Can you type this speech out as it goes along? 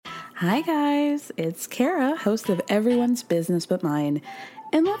Hi guys, it's Kara, host of Everyone's Business But Mine.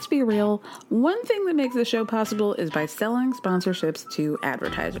 And let's be real, one thing that makes the show possible is by selling sponsorships to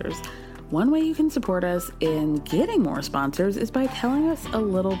advertisers. One way you can support us in getting more sponsors is by telling us a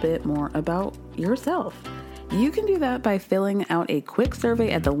little bit more about yourself. You can do that by filling out a quick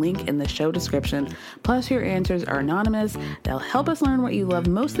survey at the link in the show description. Plus, your answers are anonymous. They'll help us learn what you love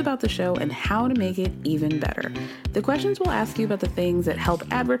most about the show and how to make it even better. The questions will ask you about the things that help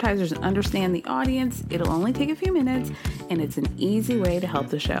advertisers understand the audience. It'll only take a few minutes, and it's an easy way to help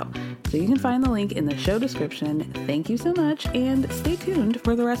the show. So you can find the link in the show description. Thank you so much, and stay tuned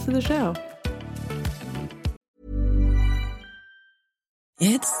for the rest of the show.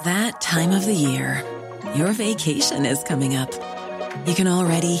 It's that time of the year. Your vacation is coming up. You can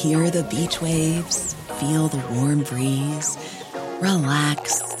already hear the beach waves, feel the warm breeze,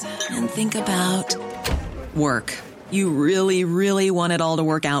 relax, and think about work. You really, really want it all to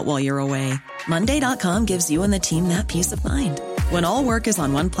work out while you're away. Monday.com gives you and the team that peace of mind. When all work is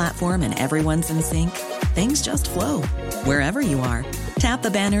on one platform and everyone's in sync, things just flow. Wherever you are, tap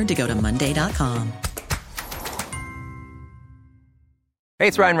the banner to go to Monday.com. Hey,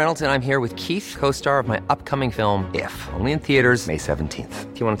 it's Ryan Reynolds, and I'm here with Keith, co-star of my upcoming film, If, only in theaters May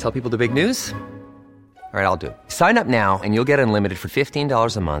 17th. Do you want to tell people the big news? All right, I'll do it. Sign up now and you'll get unlimited for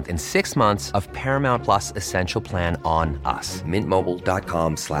 $15 a month and 6 months of Paramount Plus Essential Plan on us.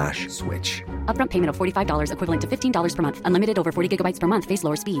 MintMobile.com/switch. Upfront payment of $45 equivalent to $15 per month. Unlimited over 40 gigabytes per month. Face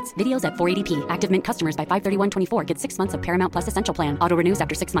lower speeds. Videos at 480p. Active Mint customers by 531.24 get 6 months of Paramount Plus Essential Plan. Auto renews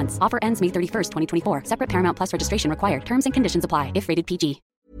after 6 months. Offer ends May 31st, 2024. Separate Paramount Plus registration required. Terms and conditions apply if rated PG.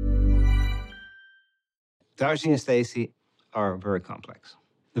 Darcy and Stacey are very complex.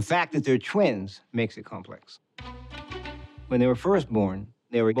 The fact that they're twins makes it complex. When they were first born,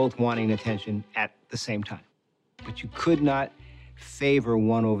 they were both wanting attention at the same time. But you could not favor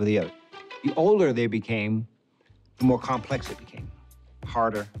one over the other. The older they became, the more complex it became.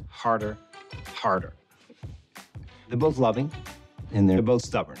 Harder, harder, harder. They're both loving, and they're both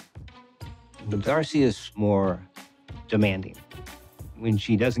stubborn. But Darcy is more demanding. When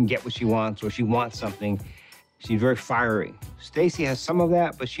she doesn't get what she wants or she wants something, she's very fiery. Stacey has some of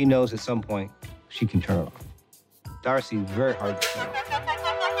that, but she knows at some point she can turn it off. Darcy is very hard to turn off.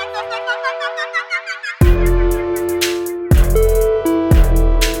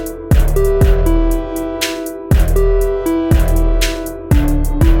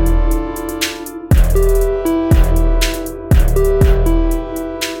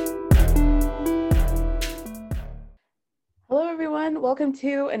 Hello, everyone. Welcome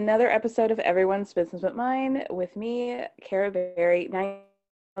to another episode of Everyone's Business But Mine with me, Kara Berry, 90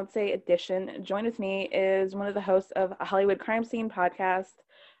 Day Edition. Joined with me is one of the hosts of a Hollywood Crime Scene podcast,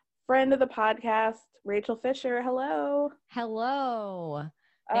 friend of the podcast, Rachel Fisher. Hello. Hello.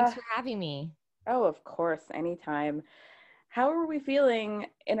 Thanks for having me. Oh, of course, anytime. How are we feeling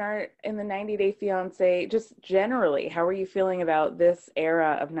in the 90 Day Fiancé? Just generally, how are you feeling about this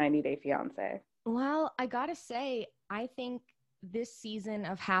era of 90 Day Fiancé? Well, I gotta say, I think this season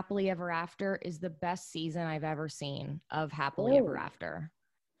of Happily Ever After is the best season I've ever seen of Happily Ever After.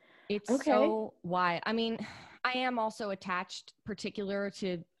 It's so wide. I mean, I am also attached particular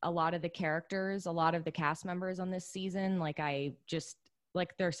to a lot of the characters, a lot of the cast members on this season.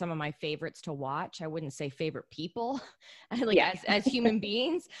 They're some of my favorites to watch. I wouldn't say favorite people as human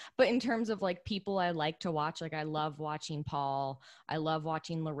beings, but in terms of like people I like to watch, like I love watching Paul. I love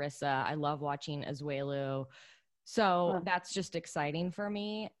watching Larissa. I love watching Azuelu. So that's just exciting for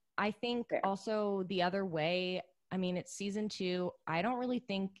me. I think also the other way, I mean, it's season 2. I don't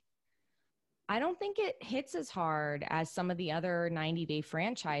think it hits as hard as some of the other 90 Day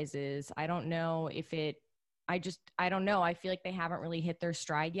franchises. I don't know if I don't know. I feel like they haven't really hit their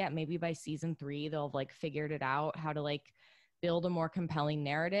stride yet. Maybe by season 3, they'll have like figured it out how to like build a more compelling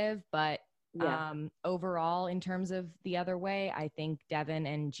narrative. But overall, in terms of the other way, I think Devin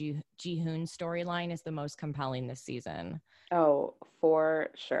and Ji-hoon's storyline is the most compelling this season. Oh, for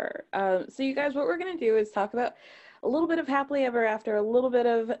sure. So you guys, what we're going to do is talk about a little bit of Happily Ever After, a little bit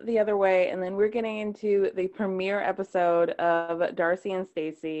of The Other Way, and then we're getting into the premiere episode of Darcy and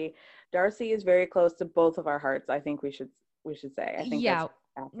Stacey. Darcy is very close to both of our hearts, I think we should say. I think that's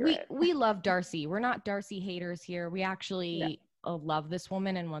accurate. We love Darcy. We're not Darcy haters here. We actually love this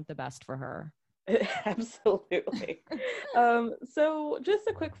woman and want the best for her. Absolutely. So just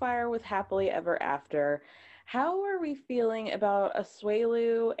a quick fire with Happily Ever After. How are we feeling about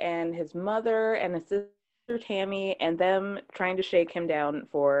Azuelu and his mother and his sister Tammy and them trying to shake him down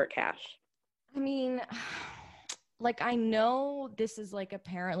for cash? I mean, like, I know this is like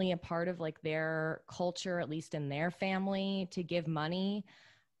apparently a part of like their culture, at least in their family, to give money.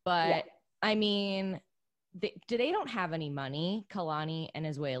 But I mean, they don't have any money, Kalani and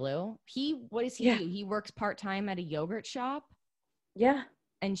Asuelu. What does he do? He works part-time at a yogurt shop. Yeah.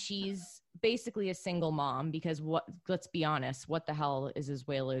 And she's basically a single mom because let's be honest, what the hell is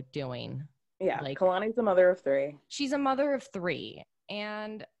Asuelu doing? Yeah. Like, Kalani's a mother of 3. She's a mother of 3.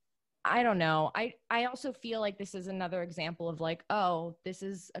 And I don't know. I also feel like this is another example of like, oh, this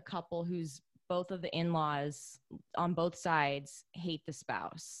is a couple who's both of the in-laws on both sides hate the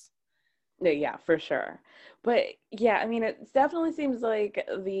spouse. Yeah, for sure. But yeah, I mean, it definitely seems like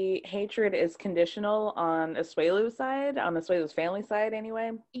the hatred is conditional on Asuelu's side, on Asuelu's family side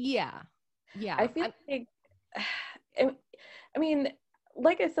anyway. Yeah. Yeah. I feel like, I mean,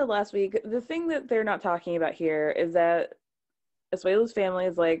 like I said last week, the thing that they're not talking about here is that Asuelu's family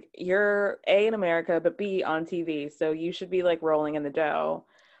is like, you're A, in America, but B, on TV. So you should be like rolling in the dough.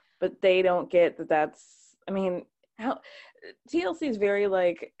 But they don't get that that's, I mean, how TLC is very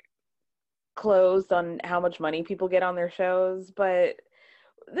like closed on how much money people get on their shows, but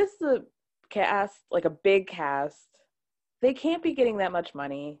this is a cast, like a big cast. They can't be getting that much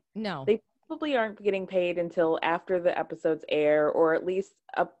money. No. They probably aren't getting paid until after the episodes air, or at least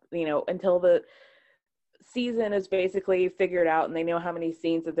up, until the season is basically figured out and they know how many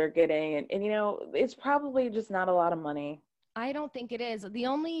scenes that they're getting. And it's probably just not a lot of money. I don't think it is. The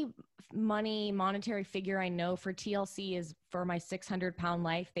only monetary figure I know for TLC is for My 600-Pound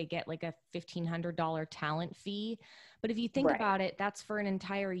Life. They get like a $1,500 talent fee. But if you think about it, that's for an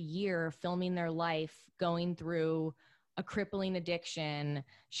entire year filming their life, going through a crippling addiction,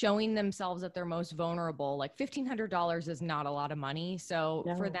 showing themselves at their most vulnerable. Like $1,500 is not a lot of money. So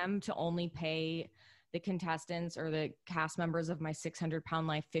for them to only pay the contestants or the cast members of My 600-Pound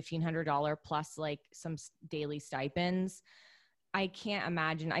Life $1,500 plus like some daily stipends, I can't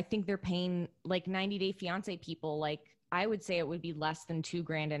imagine. I think they're paying like 90 Day Fiance people, like I would say it would be less than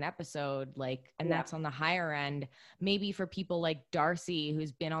 $2,000 an episode, like, and that's on the higher end. Maybe for people like Darcy,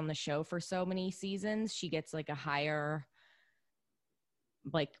 who's been on the show for so many seasons, she gets like a higher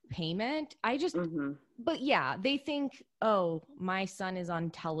like payment. But yeah, they think, oh, my son is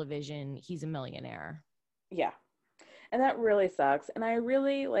on television, he's a millionaire. Yeah. And that really sucks. And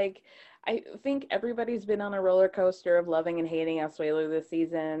I think everybody's been on a roller coaster of loving and hating Asuelu this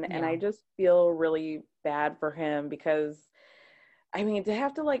season. And I just feel really bad for him because, I mean, to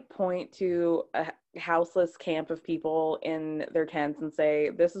have to like point to a houseless camp of people in their tents and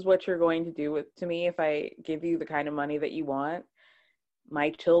say, this is what you're going to do to me if I give you the kind of money that you want. My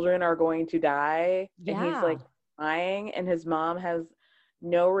children are going to die. And he's like crying, and his mom has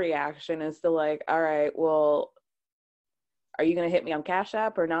no reaction, is still like, all right, well, are you going to hit me on Cash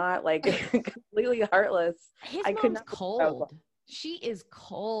App or not? Like, completely heartless. His mom's cold. She is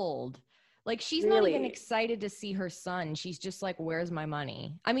cold. Like, she's not even excited to see her son. She's just like, where's my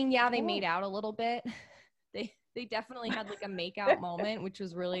money? I mean, yeah, they made out a little bit. They definitely had like a make-out moment, which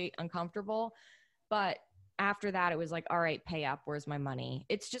was really uncomfortable. But after that, it was like, all right, pay up. Where's my money?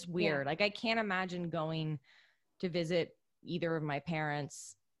 It's just weird. Like, I can't imagine going to visit either of my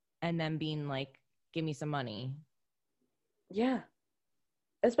parents and then being like, give me some money. Yeah.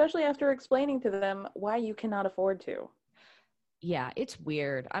 Especially after explaining to them why you cannot afford to. Yeah, it's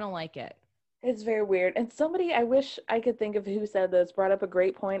weird. I don't like it. It's very weird. And somebody, I wish I could think of who said this, brought up a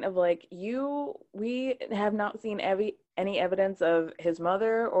great point of like, we have not seen any evidence of his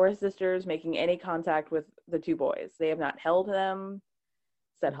mother or his sisters making any contact with the 2 boys. They have not held them,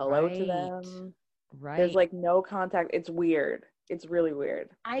 said hello to them. Right. There's like no contact. It's weird. It's really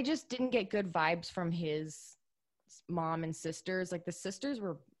weird. I just didn't get good vibes from his mom and sisters. Like, the sisters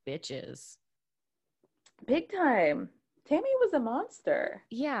were bitches. Big time. Tammy was a monster.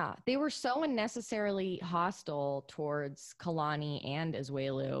 Yeah, they were so unnecessarily hostile towards Kalani and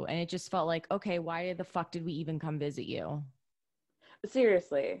Asuelu, and it just felt like, okay, why the fuck did we even come visit you?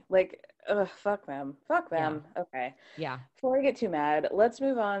 Seriously, like, fuck them. Yeah. Okay. Yeah. Before I get too mad, let's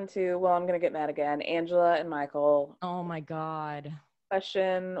move on to, well, I'm gonna get mad again, Angela and Michael. Oh my God.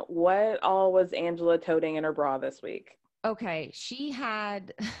 Question, what all was Angela toting in her bra this week? Okay,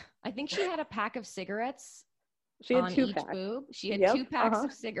 I think she had a pack of cigarettes. She had 2 packs. Boob. She had 2 packs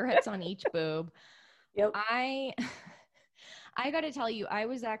of cigarettes on each boob. Yep. I got to tell you,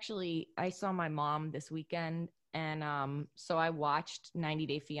 I saw my mom this weekend, and so I watched 90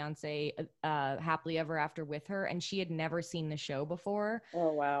 Day Fiance Happily Ever After with her, and she had never seen the show before.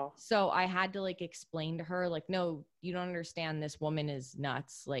 Oh, wow. So I had to like explain to her, like, no, you don't understand, this woman is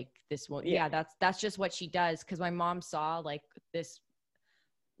nuts. Like, this one, that's just what she does. Because my mom saw like this,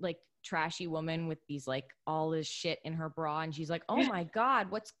 like, trashy woman with these like all this shit in her bra, and she's like, oh my God,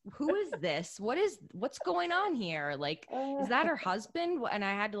 who is this? What's going on here? Like, is that her husband? And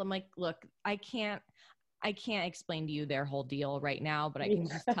I'm like, look, I can't explain to you their whole deal right now, but I can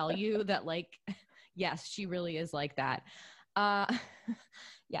just tell you that, like, yes, she really is like that.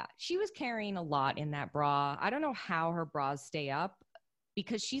 Yeah, she was carrying a lot in that bra. I don't know how her bras stay up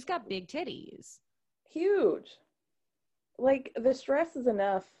because she's got big titties. Huge. Like, the stress is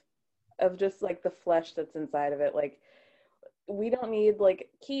enough of just like the flesh that's inside of it. Like, we don't need like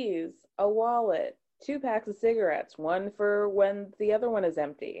keys, a wallet, 2 packs of cigarettes, one for when the other one is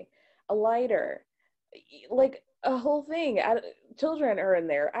empty, a lighter, like a whole thing. Children are in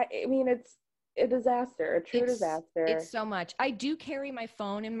there. I mean, it's a disaster, a true disaster. It's so much. I do carry my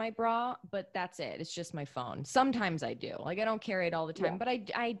phone in my bra, but that's it. It's just my phone. Sometimes I do. Like, I don't carry it all the time, but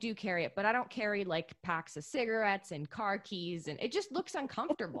I do carry it. But I don't carry like packs of cigarettes and car keys, and it just looks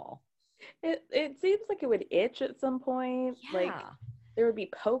uncomfortable. It seems like it would itch at some point. Yeah. Like, there would be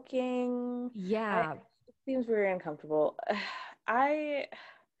poking. Yeah. It seems very uncomfortable.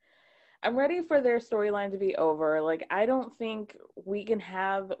 I'm ready for their storyline to be over. Like, I don't think we can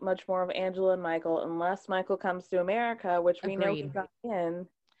have much more of Angela and Michael unless Michael comes to America, which we know he got in.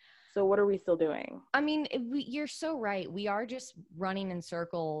 So what are we still doing? I mean, you're so right. We are just running in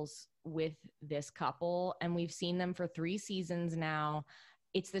circles with this couple, and we've seen them for 3 seasons now.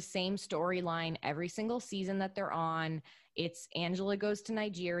 It's the same storyline every single season that they're on. It's Angela goes to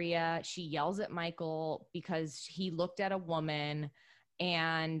Nigeria. She yells at Michael because he looked at a woman.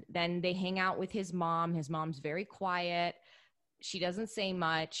 And then they hang out with his mom. His mom's very quiet. She doesn't say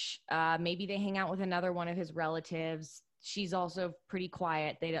much. Maybe they hang out with another one of his relatives. She's also pretty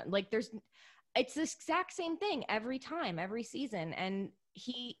quiet. They don't like, it's the exact same thing every time, every season. And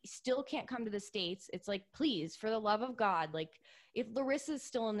he still can't come to the States. It's like, please, for the love of God, like, if Larissa's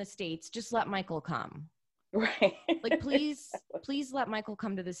still in the States, just let Michael come. Right. Like, please let Michael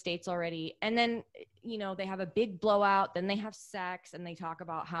come to the States already. And then, you know, they have a big blowout, then they have sex, and they talk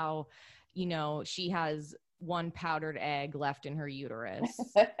about how, you know, she has 1 powdered egg left in her uterus.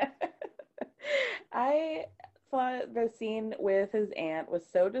 I thought the scene with his aunt was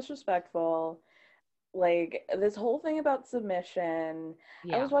so disrespectful. Like, this whole thing about submission.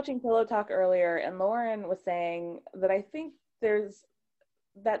 Yeah. I was watching Pillow Talk earlier, and Lauren was saying that I think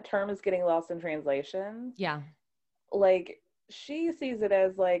that term is getting lost in translation. Yeah. Like, she sees it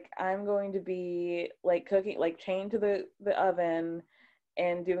as like, I'm going to be like cooking, like chained to the oven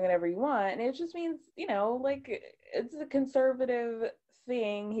and doing whatever you want. And it just means, you know, like, it's a conservative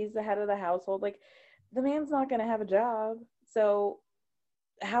thing. He's the head of the household. Like, the man's not going to have a job. So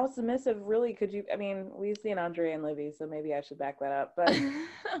how submissive really could you, I mean, we've seen Andre and Livy, so maybe I should back that up. But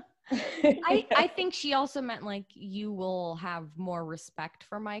I think she also meant like, you will have more respect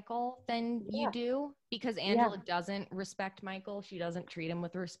for Michael than you do, because Angela doesn't respect Michael. She doesn't treat him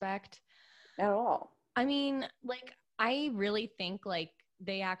with respect at all. I mean, like, I really think like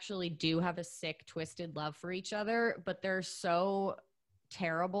they actually do have a sick, twisted love for each other, but they're so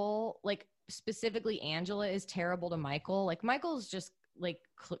terrible. Like, specifically Angela is terrible to Michael. Like, Michael's just like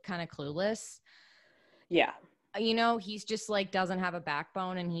kind of clueless. Yeah. You know, he's just like doesn't have a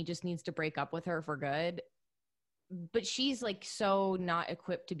backbone, and he just needs to break up with her for good. But she's like so not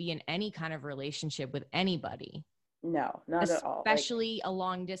equipped to be in any kind of relationship with anybody. No, not at all. Especially a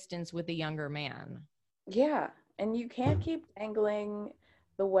long distance with a younger man. Yeah. And you can't keep dangling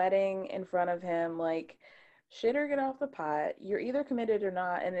the wedding in front of him. Like, shit or get off the pot. You're either committed or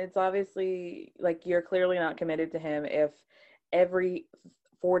not. And it's obviously like, you're clearly not committed to him if every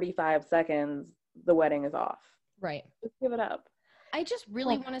 45 seconds the wedding is off. Right. Just give it up. I just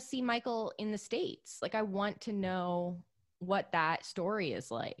really want to see Michael in the States. Like, I want to know what that story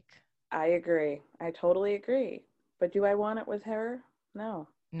is like. I agree. I totally agree. But do I want it with her? No.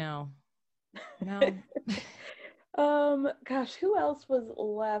 Gosh, who else was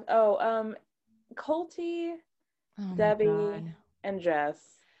left? Colty, Debbie, and Jess.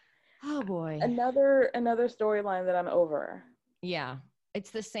 Oh boy. Another storyline that I'm over. Yeah.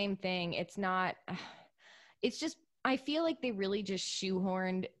 It's the same thing. It's not, it's just, I feel like they really just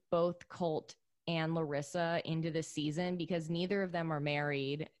shoehorned both Colt and Larissa into the season because neither of them are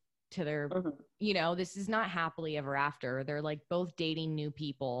married to their, you know, this is not happily ever after. They're like both dating new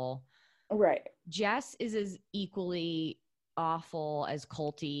people. Right. Jess is as equally awful as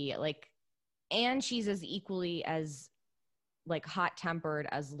Colty, like, and she's as equally as like hot-tempered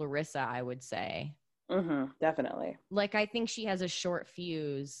as Larissa, I would say. Definitely. Like, I think she has a short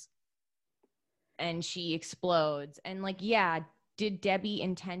fuse and she explodes. And like, yeah, did Debbie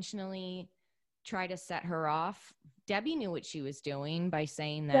intentionally try to set her off. Debbie knew what she was doing by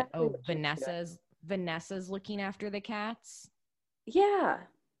saying that, Vanessa's looking after the cats. Yeah.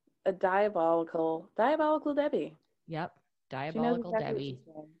 A diabolical Debbie. Yep. Diabolical Debbie.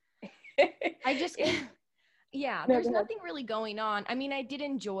 I just, yeah, No, there's nothing really going on. I mean, I did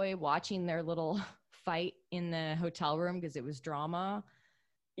enjoy watching their little fight in the hotel room because it was drama.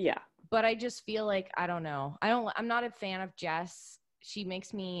 Yeah. But I just feel like, I don't know. I'm not a fan of Jess. She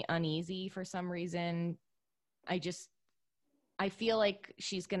makes me uneasy for some reason. I feel like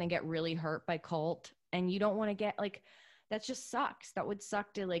she's going to get really hurt by Colt, and you don't want to get like, that just sucks. That would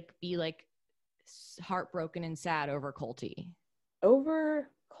suck to like be like heartbroken and sad over Colty. Over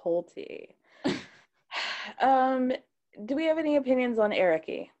Colty. Do we have any opinions on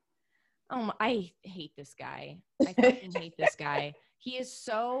Ericy? I hate this guy. I fucking hate this guy. He is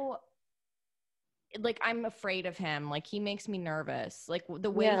so, like, I'm afraid of him. Like, he makes me nervous. Like,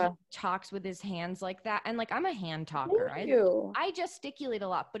 the way he talks with his hands like that. And, like, I'm a hand talker. I gesticulate a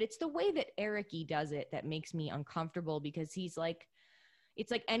lot. But it's the way that Ericy does it that makes me uncomfortable, because he's like,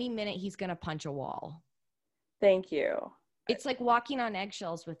 it's like any minute he's going to punch a wall. Thank you. It's like walking on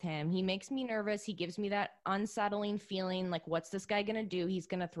eggshells with him. He makes me nervous. He gives me that unsettling feeling. Like, what's this guy going to do? He's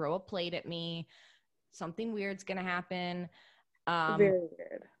going to throw a plate at me. Something weird's going to happen. Very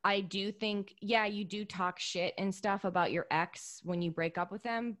weird. I do think, you do talk shit and stuff about your ex when you break up with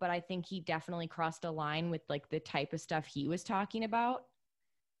them, but I think he definitely crossed a line with like the type of stuff he was talking about.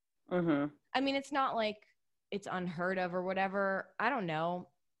 Mm-hmm. I mean, it's not like it's unheard of or whatever. I don't know.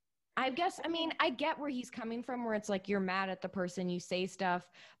 I guess, I mean, I get where he's coming from, where it's like you're mad at the person, you say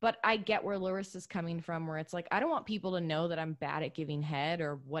stuff, but I get where Larissa's coming from, where it's like, I don't want people to know that I'm bad at giving head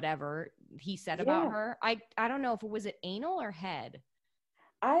or whatever he said about her. I don't know if it was anal or head.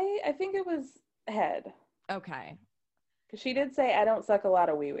 I think it was head. Okay. Because she did say, I don't suck a lot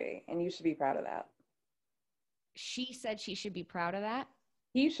of wee-wee, and you should be proud of that. She said she should be proud of that?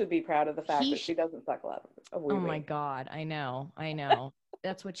 He should be proud of the fact that she doesn't suck a lot of wee-wee. Oh my God. I know.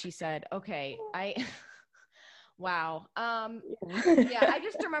 That's what she said. Okay. Wow. I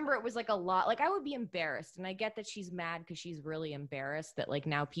just remember it was like a lot. Like, I would be embarrassed, and I get that she's mad because she's really embarrassed that like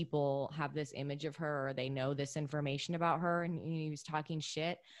now people have this image of her, or they know this information about her, and he was talking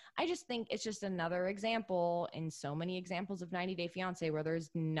shit. I just think it's just another example in so many examples of 90 Day Fiance where there's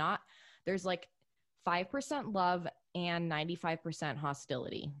like 5% love and 95%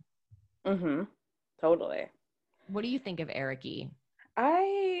 hostility. Mm-hmm. Totally. What do you think of Ericy?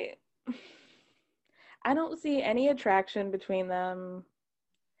 I don't see any attraction between them.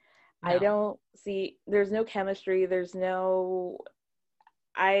 No. I don't see, there's no chemistry. There's no,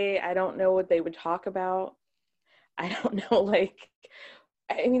 I don't know what they would talk about. I don't know, like,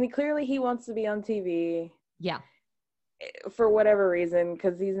 I mean, clearly he wants to be on TV. Yeah. For whatever reason,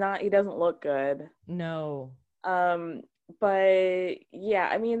 because he doesn't look good. No. But yeah,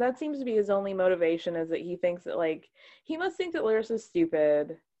 I mean, that seems to be his only motivation, is that he thinks that, like, he must think that Larissa's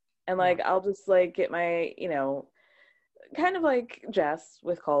stupid, and like, I'll just like get my, kind of like Jess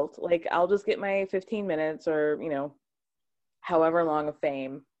with Colt, like, I'll just get my 15 minutes or, however long of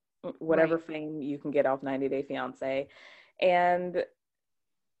fame, whatever fame you can get off 90 Day Fiance, and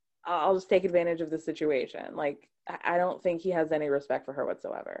I'll just take advantage of the situation. Like, I don't think he has any respect for her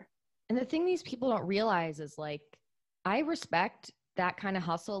whatsoever. And the thing these people don't realize is, like, I respect that kind of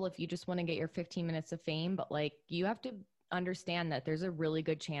hustle if you just want to get your 15 minutes of fame, but like, you have to understand that there's a really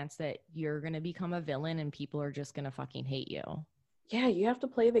good chance that you're going to become a villain and people are just going to fucking hate you. Yeah, you have to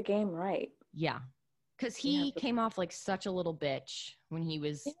play the game right. Yeah. Because he came off like such a little bitch when he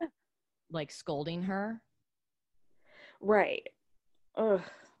was like scolding her. Right. Ugh.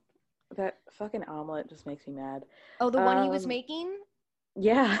 That fucking omelet just makes me mad. Oh, the one he was making?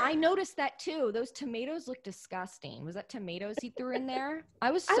 Yeah. I noticed that too. Those tomatoes look disgusting. Was that tomatoes he threw in there?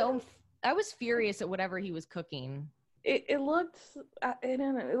 I was furious at whatever he was cooking. It looked, I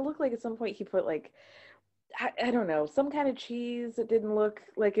don't know, it looked like at some point he put like, I don't know, some kind of cheese. It didn't look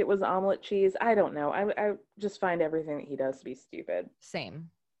like it was omelet cheese. I don't know. I just find everything that he does to be stupid. Same.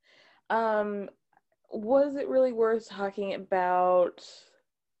 Was it really worth talking about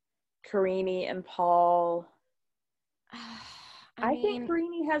Karine and Paul? I think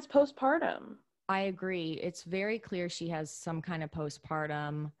Karine has postpartum. I agree. It's very clear she has some kind of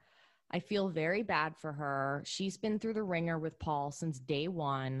postpartum. I feel very bad for her. She's been through the ringer with Paul since day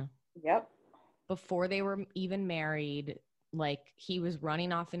one. Yep. Before they were even married, like, he was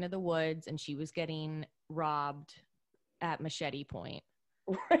running off into the woods and she was getting robbed at machete point.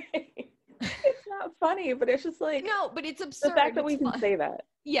 Right. It's not funny, but it's just like, no, but it's absurd. The fact that we can say that.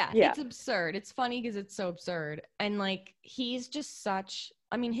 Yeah, it's absurd. It's funny because it's so absurd. And like, he's just such,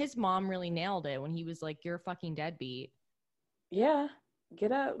 I mean, his mom really nailed it when he was like, you're a fucking deadbeat. Yeah.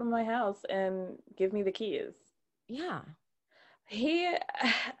 Get out of my house and give me the keys. Yeah.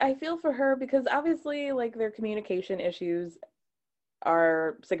 I feel for her because obviously like their communication issues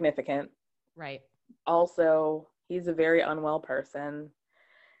are significant. Right. Also, he's a very unwell person.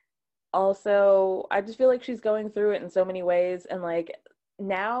 Also, I just feel like she's going through it in so many ways. And like,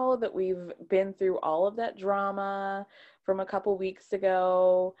 now that we've been through all of that drama from a couple weeks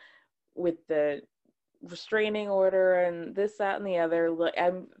ago with the restraining order and this, that, and the other, like,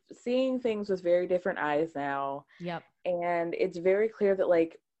 I'm seeing things with very different eyes now. Yep. And it's very clear that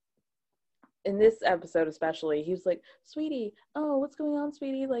like, in this episode especially, he was like, sweetie, oh, what's going on,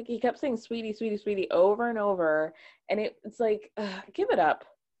 sweetie? Like, he kept saying sweetie, sweetie, sweetie over and over. And it's like, give it up.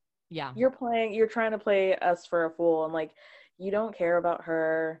 Yeah. You're trying to play us for a fool. And like, you don't care about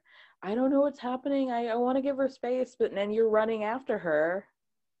her. I don't know what's happening. I want to give her space, but then you're running after her.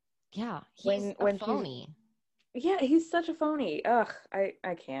 Yeah. He's a phony. Yeah, he's such a phony. Ugh, I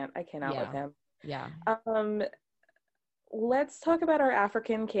cannot with him. Yeah. Let's talk about our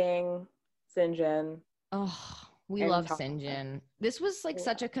African king, Sinjin. Oh, we love Sinjin. This was like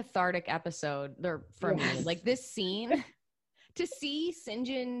such a cathartic episode for me. Like this scene, to see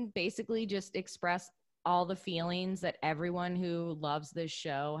Sinjin basically just express all the feelings that everyone who loves this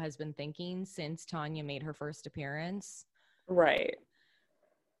show has been thinking since Tanya made her first appearance. Right.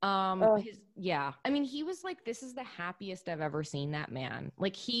 I mean, he was like, this is the happiest I've ever seen that man.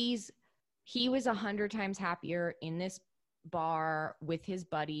 Like he was 100 times happier in this bar with his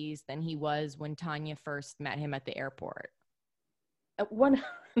buddies than he was when Tanya first met him at the airport. 100%.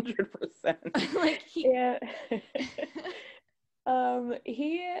 Like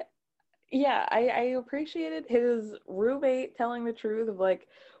I appreciated his roommate telling the truth of like,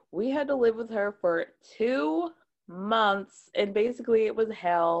 we had to live with her for 2 months and basically it was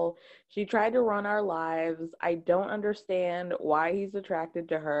hell. She tried to run our lives. I don't understand why he's attracted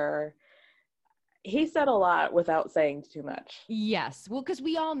to her. He said a lot without saying too much. Yes. Well, because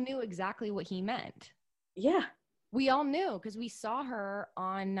we all knew exactly what he meant. Yeah. We all knew because we saw her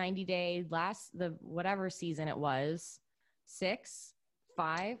on 90 Day whatever season it was. 6,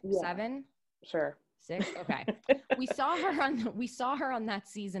 5, 7? Sure. 6? Okay. we saw her on that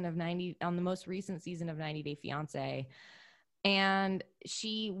season of 90, on the most recent season of 90 Day Fiancé. And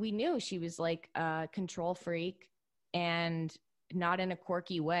we knew she was like a control freak and not in a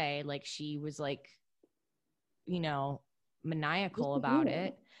quirky way. Like she was like, maniacal about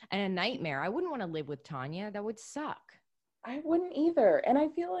it and a nightmare. I wouldn't want to live with Tanya. That would suck. I wouldn't either. And I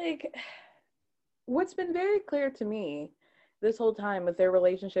feel like what's been very clear to me this whole time with their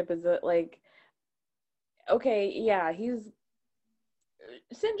relationship is that like, okay, yeah,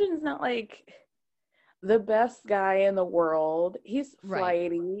 Sinjin's not like the best guy in the world. He's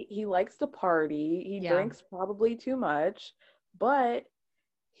flighty. Right. He likes to party. He drinks probably too much, but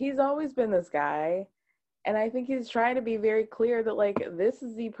he's always been this guy. And I think he's trying to be very clear that like, this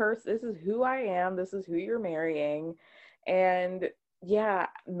is the person, this is who I am. This is who you're marrying. And yeah,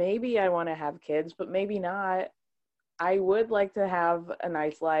 maybe I want to have kids, but maybe not. I would like to have a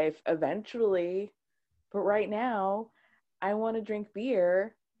nice life eventually, but right now I want to drink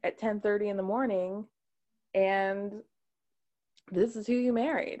beer at 10:30 in the morning, and this is who you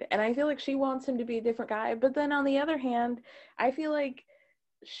married. And I feel like she wants him to be a different guy. But then on the other hand, I feel like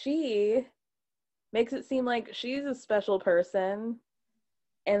she makes it seem like she's a special person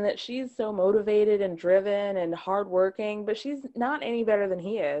and that she's so motivated and driven and hardworking, but she's not any better than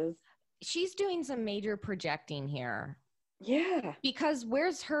he is. She's doing some major projecting here. Yeah. Because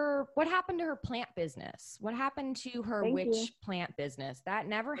what happened to her plant business? What happened to her plant business? That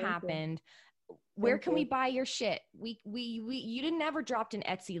never happened. Where can we buy your shit? You didn't ever dropped an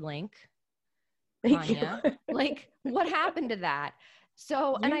Etsy link, Tanya. Like, what happened to that?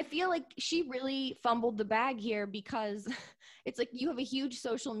 So, and I feel like she really fumbled the bag here because it's like you have a huge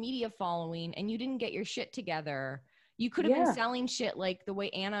social media following and you didn't get your shit together. You could have been selling shit like the way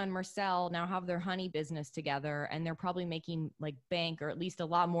Anna and Marcel now have their honey business together, and they're probably making like bank or at least a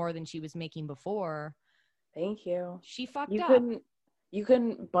lot more than she was making before. Thank you. She fucked up. You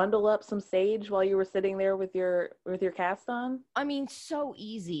couldn't bundle up some sage while you were sitting there with your cast on? I mean, so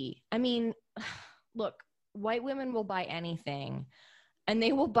easy. I mean, look, white women will buy anything. And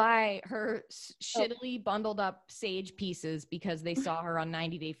they will buy her shittily bundled up sage pieces because they saw her on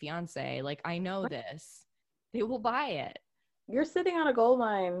 90 Day Fiancé. Like, I know this. They will buy it. You're sitting on a gold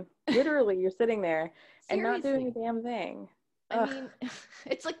mine. Literally, you're sitting there and not doing a damn thing. I mean,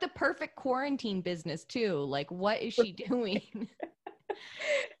 it's like the perfect quarantine business too. Like, what is she doing?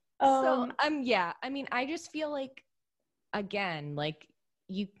 Yeah. I mean, I just feel like, again, like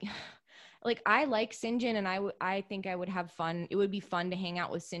you, like I like Sinjin, and I think I would have fun. It would be fun to hang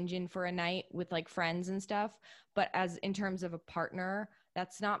out with Sinjin for a night with like friends and stuff. But as in terms of a partner,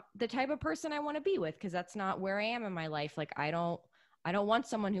 that's not the type of person I want to be with, because that's not where I am in my life. Like, I don't want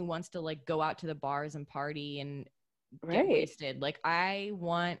someone who wants to like go out to the bars and party and get wasted. Like, I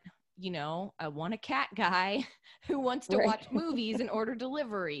want a cat guy who wants to watch movies and order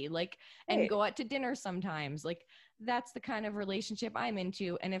delivery, like, and go out to dinner sometimes. Like, that's the kind of relationship I'm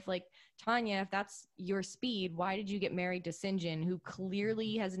into. And if like Tanya, if that's your speed, why did you get married to Sinjin, who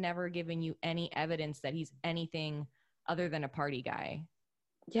clearly has never given you any evidence that he's anything other than a party guy?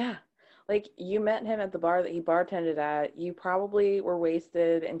 Yeah. Like, you met him at the bar that he bartended at. You probably were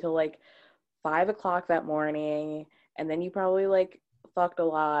wasted until like 5 o'clock that morning. And then you probably like fucked a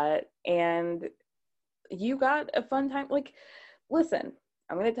lot. And you got a fun time. Like, listen,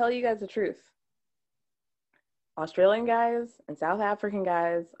 I'm going to tell you guys the truth. Australian guys and South African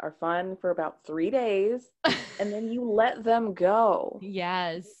guys are fun for about 3 days. And then you let them go.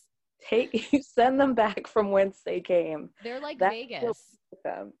 Yes. You send them back from whence they came. They're like Vegas.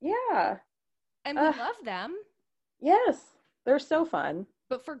 Them. Yeah. And we love them. Yes. They're so fun.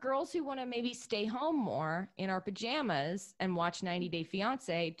 But for girls who want to maybe stay home more in our pajamas and watch 90 Day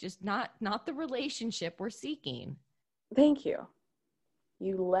Fiancé, just not the relationship we're seeking. Thank you.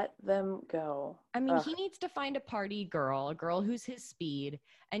 You let them go. I mean, he needs to find a party girl, a girl who's his speed,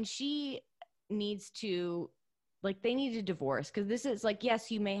 and she needs to, like, they need a divorce, because this is like, yes,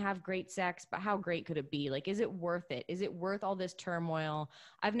 you may have great sex, but how great could it be? Like, is it worth it? Is it worth all this turmoil?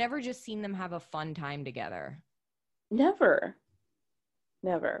 I've never just seen them have a fun time together. Never.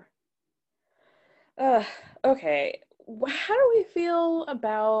 Okay. How do we feel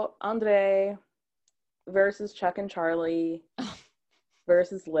about Andre versus Chuck and Charlie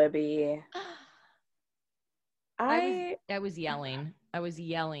versus Libby? I was yelling. I was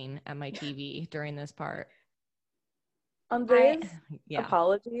yelling at my TV during this part. Andre's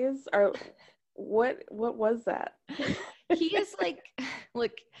apologies are what was that? He is like,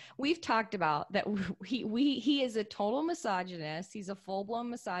 look, we've talked about that. He is a total misogynist. He's a full-blown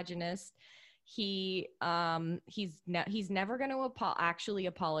misogynist. He's never going to actually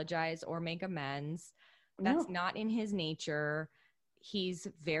apologize or make amends. That's not in his nature. He's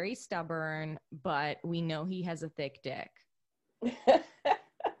very stubborn, but we know he has a thick dick.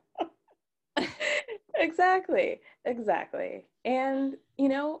 Exactly. And,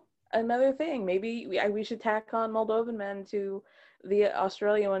 another thing, maybe we should tack on Moldovan men to the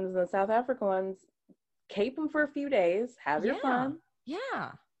Australian ones and the South African ones. Keep them for a few days, have your fun.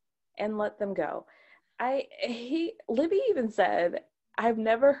 Yeah. And let them go. Libby even said, I've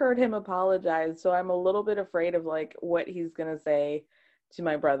never heard him apologize, so I'm a little bit afraid of like what he's going to say to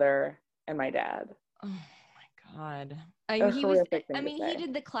my brother and my dad. Oh my God. He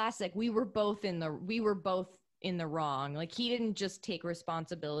did the classic. We were both in the wrong. Like, he didn't just take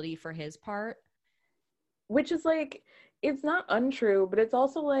responsibility for his part. Which is like, it's not untrue, but it's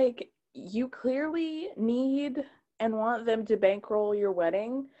also like, you clearly need and want them to bankroll your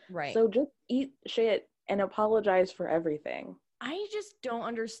wedding. Right. So just eat shit and apologize for everything. I just don't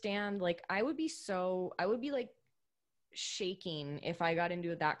understand. Like, I would be like shaking if I got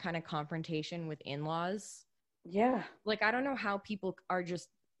into that kind of confrontation with in-laws. Yeah. Like, I don't know how people are just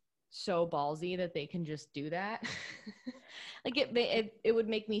so ballsy that they can just do that. Like, it would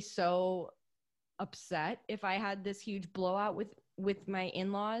make me so upset if I had this huge blowout with my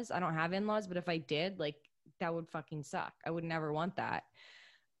in-laws. I don't have in-laws, but if I did, like, that would fucking suck. I would never want that.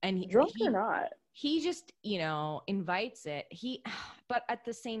 And drunk or not, he just, invites it. But at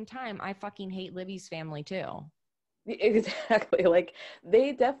the same time, I fucking hate Libby's family too. Exactly. Like,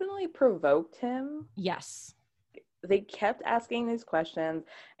 they definitely provoked him. Yes. They kept asking these questions,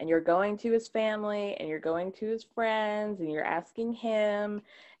 and you're going to his family and you're going to his friends and you're asking him,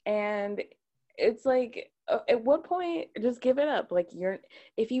 and it's like, at what point, just give it up. Like,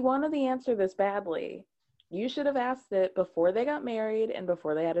 if you wanted the answer this badly, you should have asked it before they got married and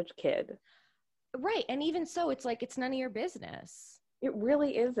before they had a kid. Right. And even so, it's like, it's none of your business. It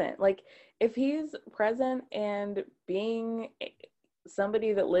really isn't. Like, if he's present and being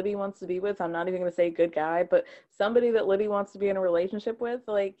somebody that Libby wants to be with, I'm not even going to say good guy, but somebody that Libby wants to be in a relationship with,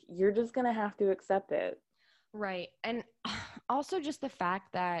 like, you're just going to have to accept it. Right. And also just the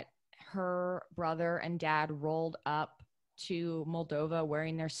fact that her brother and dad rolled up to Moldova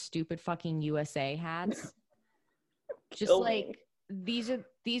wearing their stupid fucking USA hats. Just like, these are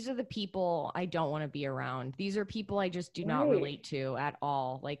the people I don't want to be around. These are people I just do not relate to at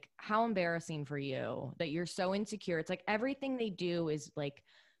all. Like, how embarrassing for you that you're so insecure. It's like everything they do is like,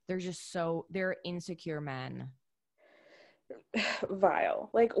 they're insecure men. Vile.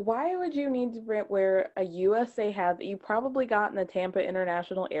 Like, why would you need to wear a USA hat that you probably got in the Tampa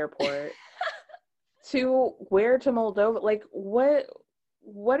International Airport to wear to Moldova? Like,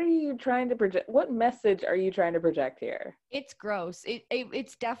 what are you trying to project? What message are you trying to project here? It's gross.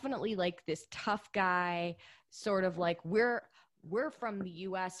 It's definitely like this tough guy, sort of like we're from the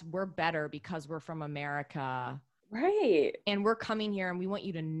US, we're better because we're from America. Right. And we're coming here and we want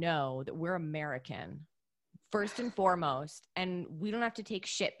you to know that we're American first and foremost. And we don't have to take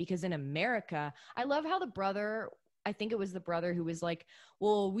shit because in America, I love how I think it was the brother who was like,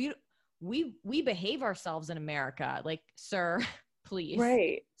 well, we behave ourselves in America. Like, sir, please.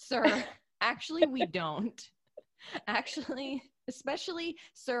 Right. Sir, actually, we don't. Actually, especially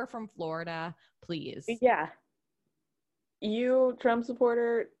sir from Florida, please. Yeah. You, Trump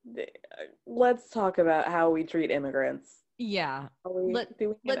supporter, let's talk about how we treat immigrants. Yeah.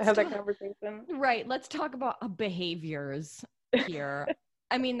 Do we have that conversation? Right. Let's talk about behaviors here.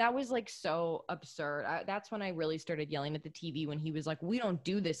 I mean, that was like so absurd. That's when I really started yelling at the TV when he was like, we don't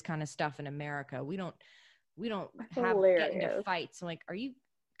do this kind of stuff in America. We don't get into fights. I'm like,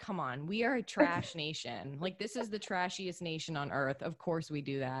 come on, we are a trash nation. Like, this is the trashiest nation on earth. Of course we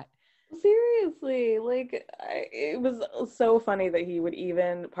do that. Seriously, like, it was so funny that he would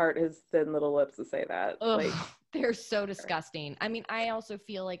even part his thin little lips to say that. Ugh, like, they're so disgusting. I mean, I also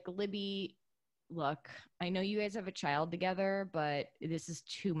feel like Libby, look, I know you guys have a child together, but this is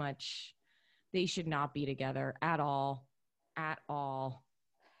too much. They should not be together at all. At all.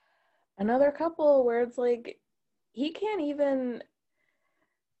 Another couple where it's like,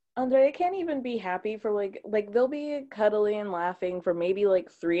 Andre can't even be happy for like they'll be cuddling and laughing for maybe like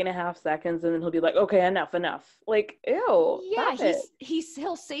 3.5 seconds, and then he'll be like, okay, enough. Like, ew. Yeah,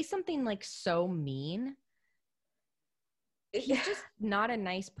 he'll say something like so mean. He's just not a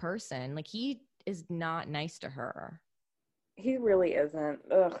nice person. Like, he is not nice to her. He really isn't.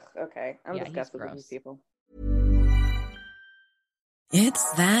 Ugh, okay. I'm disgusted with these people.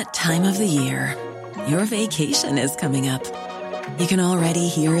 It's that time of the year. Your vacation is coming up. You can already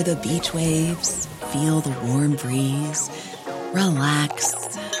hear the beach waves, feel the warm breeze,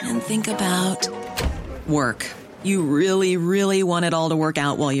 relax, and think about work. You really, really want it all to work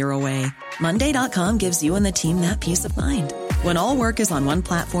out while you're away. Monday.com gives you and the team that peace of mind. When all work is on one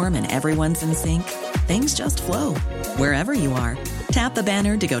platform and everyone's in sync, things just flow. Wherever you are, tap the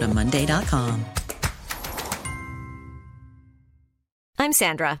banner to go to Monday.com. I'm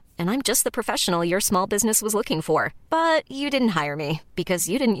Sandra, and I'm just the professional your small business was looking for. But you didn't hire me because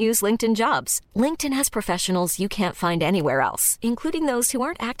you didn't use LinkedIn Jobs. LinkedIn has professionals you can't find anywhere else, including those who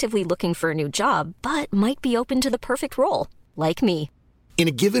aren't actively looking for a new job, but might be open to the perfect role, like me. In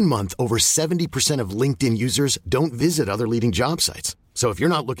a given month, over 70% of LinkedIn users don't visit other leading job sites. So if you're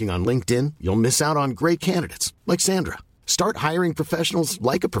not looking on LinkedIn, you'll miss out on great candidates like Sandra. Start hiring professionals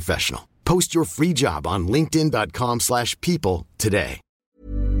like a professional. Post your free job on linkedin.com/people today.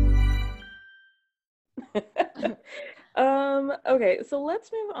 Okay, so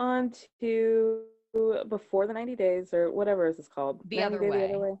let's move on to Before the 90 Days, or whatever is this called? The Other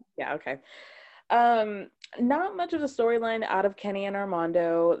Way. Yeah, okay. Not much of a storyline out of Kenny and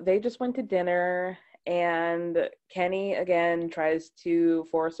Armando. They just went to dinner, and Kenny again tries to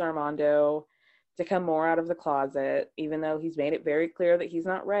force Armando to come more out of the closet, even though he's made it very clear that he's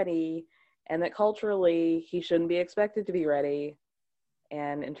not ready and that culturally he shouldn't be expected to be ready.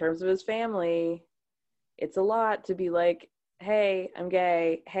 And in terms of his family, it's a lot to be like, hey, I'm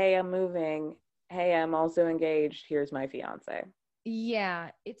gay. Hey, I'm moving. Hey, I'm also engaged. Here's my fiance. Yeah,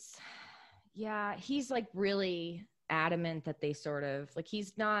 he's like really adamant that they sort of like,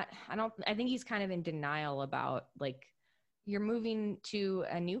 I think he's kind of in denial about like, you're moving to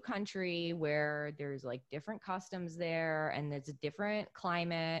a new country where there's like different customs there and there's a different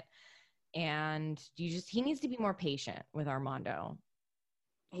climate, and he needs to be more patient with Armando.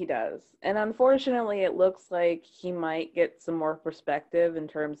 He does. And unfortunately, it looks like he might get some more perspective in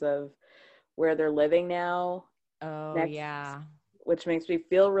terms of where they're living now. Oh, next, yeah. Which makes me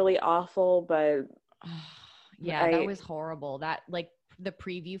feel really awful, but... yeah, that was horrible. That, like, the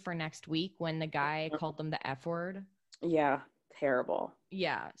preview for next week when the guy called them the F word. Yeah, terrible.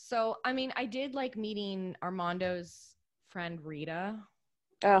 Yeah. So, I mean, I did like meeting Armando's friend, Rita.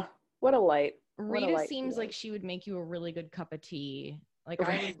 Oh, what a light. Rita seems like she would make you a really good cup of tea. Like,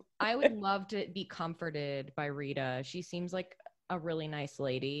 I would love to be comforted by Rita. She seems like a really nice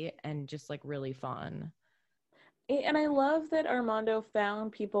lady and just like really fun. And I love that Armando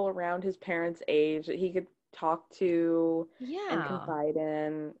found people around his parents' age that he could talk to and confide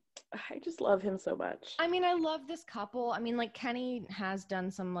in. I just love him so much. I mean, I love this couple. I mean, like, Kenny has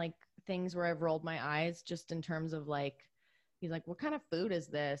done some like things where I've rolled my eyes just in terms of like, he's like, what kind of food is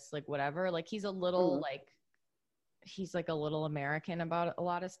this? Like, whatever. Like, he's a little like, he's like a little American about a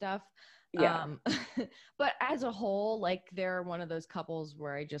lot of stuff. Yeah. But as a whole, like, they're one of those couples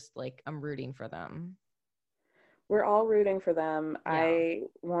where I just like, I'm rooting for them. We're all rooting for them. Yeah. I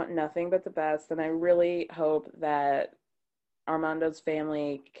want nothing but the best. And I really hope that Armando's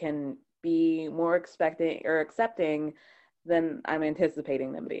family can be more accepting than I'm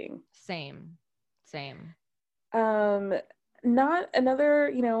anticipating them being. Same. Not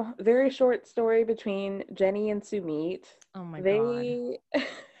another, very short story between Jenny and Sumit. Oh my God.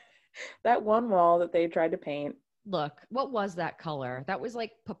 That one wall that they tried to paint. Look, what was that color? That was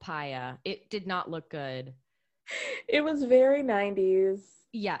like papaya. It did not look good. It was very 90s.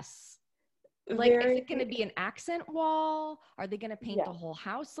 Yes. Like, is it going to be an accent wall? Are they going to paint the whole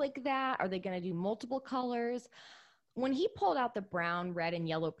house like that? Are they going to do multiple colors? When he pulled out the brown, red, and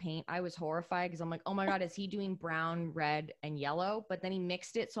yellow paint, I was horrified because I'm like, oh my God, is he doing brown, red, and yellow? But then he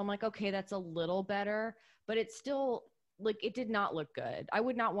mixed it. So I'm like, okay, that's a little better. But it's still, like, it did not look good. I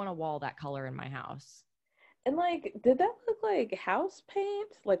would not want a wall that color in my house. And, like, did that look like house paint,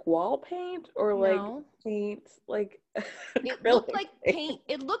 like wall paint, or like paint, like it looked like paint.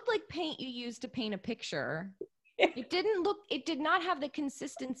 It looked like paint you used to paint a picture. It did not have the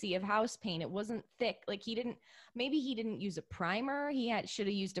consistency of house paint. It wasn't thick. Like, maybe he didn't use a primer. Should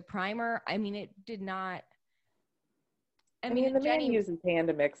have used a primer. I mean, it did not. I mean, the man used his hand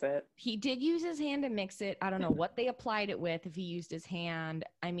to mix it. He did use his hand to mix it. I don't know what they applied it with, if he used his hand.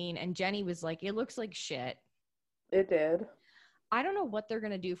 I mean, and Jenny was like, it looks like shit. It did. I don't know what they're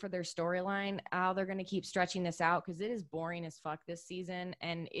going to do for their storyline, how they're going to keep stretching this out, because it is boring as fuck this season,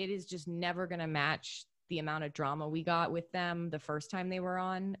 and it is just never going to match the amount of drama we got with them the first time they were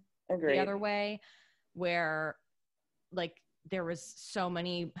on. Agreed. The other way, where, like, there was so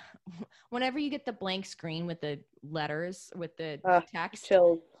many, whenever you get the blank screen with the letters, with the text,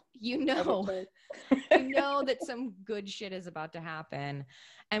 chills. you know that some good shit is about to happen.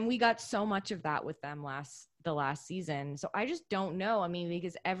 And we got so much of that with them the last season. So I just don't know. I mean,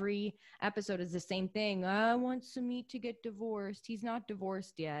 because every episode is the same thing. I want Sumit to get divorced. He's not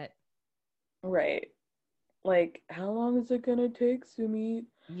divorced yet. Right. Like, how long is it going to take, Sumit?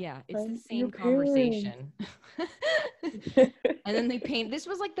 Yeah, it's the same conversation. And then this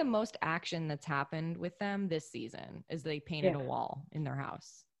was like the most action that's happened with them this season, is they painted a wall in their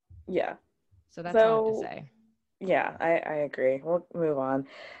house. Yeah. So that's all I have to say. Yeah, I agree. We'll move on.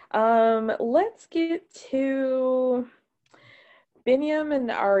 Let's get to Binyam and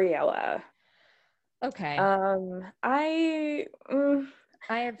Ariella. Okay. I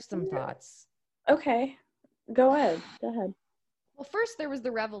have some thoughts. Okay. Go ahead. Well, first there was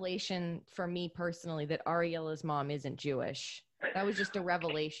the revelation for me personally that Ariella's mom isn't Jewish. That was just a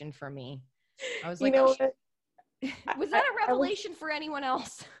revelation for me. I was like, was that a revelation for anyone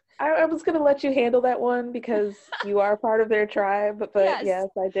else? I was going to let you handle that one because you are part of their tribe, but yes,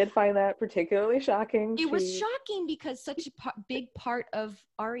 I did find that particularly shocking. It was shocking because such a big part of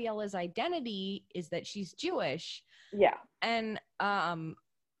Ariella's identity is that she's Jewish. Yeah. And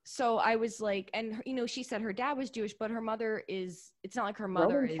so I was like, and she said her dad was Jewish, but her mother it's not like her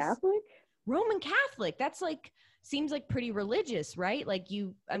mother is Catholic? Roman Catholic. That's like, seems like pretty religious, right? Like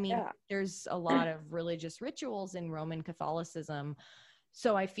there's a lot of religious rituals in Roman Catholicism.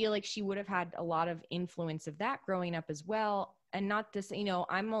 So I feel like she would have had a lot of influence of that growing up as well. And not this,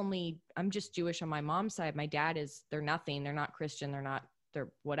 I'm just Jewish on my mom's side. My dad they're nothing. They're not Christian.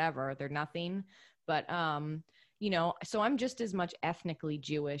 They're whatever. They're nothing. But, so I'm just as much ethnically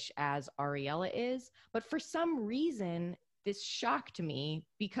Jewish as Ariella is. But for some reason, this shocked me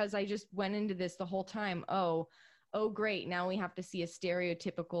because I just went into this the whole time. Oh, great. Now we have to see a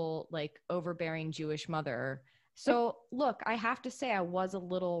stereotypical, like, overbearing Jewish mother. So look, I have to say I was a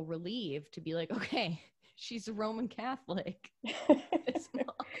little relieved to be like, okay, she's a Roman Catholic.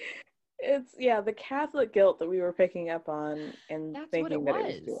 It's the Catholic guilt that we were picking up on and thinking that it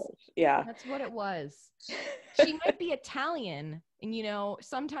was Jewish. Yeah. That's what it was. She might be Italian. And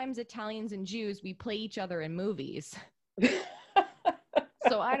sometimes Italians and Jews, we play each other in movies.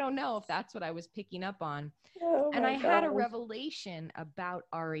 So I don't know if that's what I was picking up on. And I had a revelation about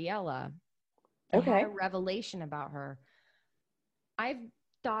Ariella. Okay. I had a revelation about her. I've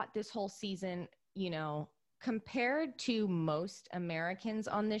thought this whole season, compared to most Americans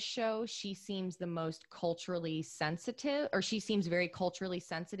on this show, she seems the most culturally sensitive, or she seems very culturally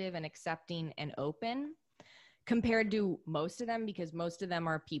sensitive and accepting and open. compared to most of them, because most of them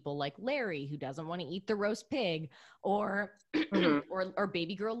are people like Larry, who doesn't want to eat the roast pig, or or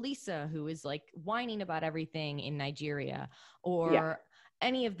baby girl Lisa, who is like whining about everything in Nigeria, or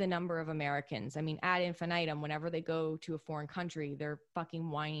any of the number of Americans. I mean, ad infinitum, whenever they go to a foreign country, they're fucking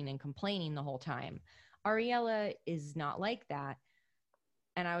whining and complaining the whole time. Ariella is not like that.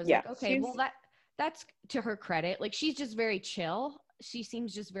 And I was like, okay, well, that's to her credit. Like, she's just very chill. She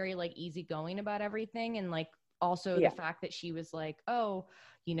seems just very like easygoing about everything. And like, also the fact that she was like, oh,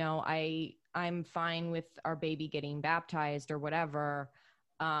 you know, I'm fine with our baby getting baptized or whatever.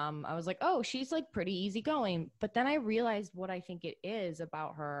 I was like, oh, she's like pretty easygoing. But then I realized what I think it is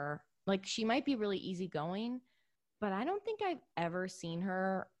about her. Like, she might be really easygoing, but I don't think I've ever seen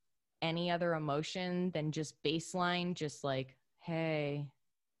her any other emotion than just baseline, just like, hey.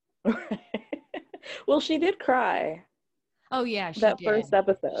 Well, she did cry. Oh yeah, that first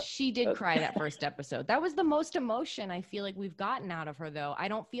episode. She did cry that first episode. That was the most emotion I feel like we've gotten out of her, though. I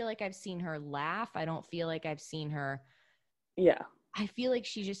don't feel like I've seen her laugh. I don't feel like I've seen her. Yeah. I feel like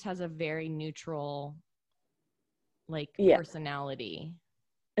she just has a very neutral, like, personality.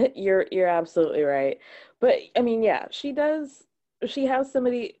 You're absolutely right. But I mean, yeah, she does. She is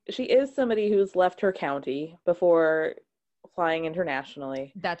somebody who's left her county before flying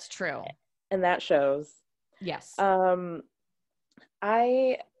internationally. That's true. And that shows. Yes.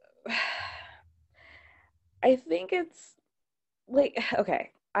 I think it's like,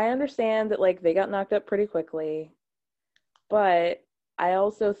 okay, I understand that like they got knocked up pretty quickly, but I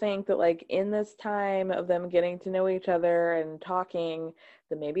also think that like in this time of them getting to know each other and talking,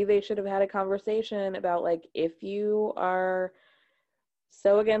 that maybe they should have had a conversation about like, if you are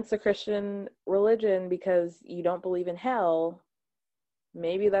so against the Christian religion because you don't believe in hell,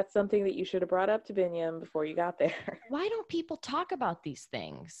 maybe that's something that you should have brought up to Binyam before you got there. Why don't people talk about these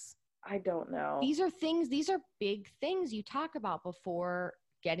things? I don't know. These are big things you talk about before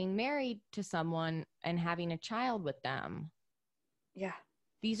getting married to someone and having a child with them. Yeah.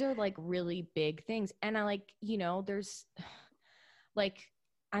 These are like really big things. And I like, you know, there's like,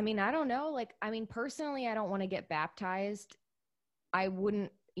 I mean, I don't know. Like, I mean, personally, I don't want to get baptized. I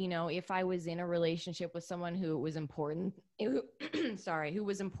wouldn't, you know, if I was in a relationship with someone who was important, who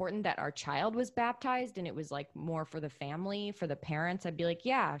was important that our child was baptized and it was like more for the family, for the parents, I'd be like,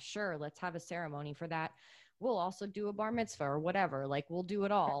 yeah, sure. Let's have a ceremony for that. We'll also do a bar mitzvah or whatever. Like, we'll do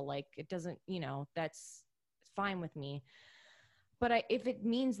it all. Like, it doesn't, you know, that's fine with me. But if it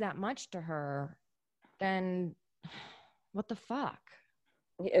means that much to her, then what the fuck?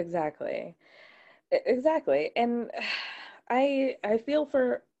 Exactly. And I feel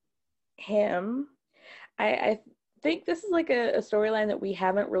for him. I think this is like a storyline that we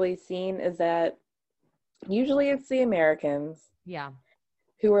haven't really seen, is that usually it's the Americans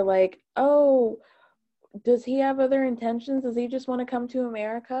who are like, oh, does he have other intentions? Does he just want to come to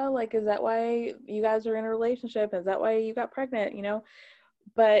America? Like, is that why you guys are in a relationship? Is that why you got pregnant? You know?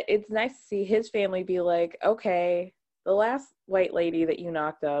 But it's nice to see his family be like, okay, the last white lady that you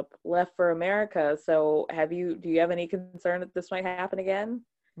knocked up left for America. So do you have any concern that this might happen again?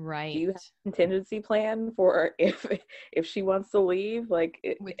 Right. Do you have a contingency plan for if she wants to leave? Like,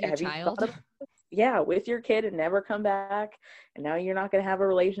 with your child? With your kid and never come back. And now you're not going to have a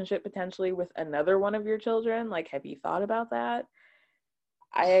relationship potentially with another one of your children. Like, have you thought about that?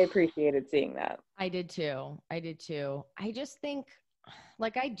 I appreciated seeing that. I did too. I just think,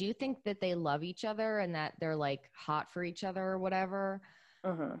 like, I do think that they love each other and that they're like hot for each other or whatever.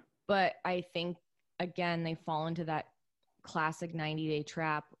 Uh-huh. But I think, again, they fall into that classic 90-day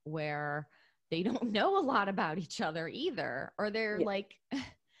trap where they don't know a lot about each other either. Or they're like,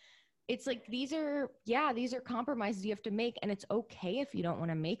 it's like, these are compromises you have to make. And it's okay if you don't want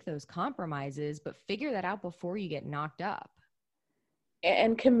to make those compromises, but figure that out before you get knocked up.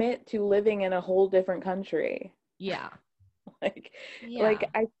 And commit to living in a whole different country. Yeah. Like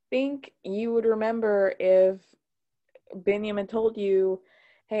I think you would remember if Benjamin told you,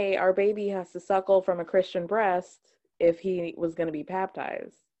 hey, our baby has to suckle from a Christian breast if he was going to be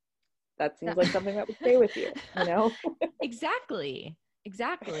baptized. That seems like something that would stay with you, you know? Exactly.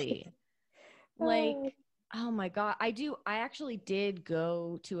 Like, oh my God. I actually did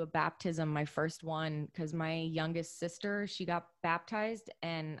go to a baptism, my first one, because my youngest sister, she got baptized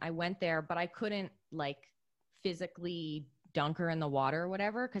and I went there, but I couldn't like physically dunk her in the water or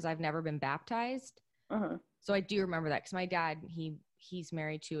whatever, because I've never been baptized. Uh-huh. So I do remember that, because my dad, he's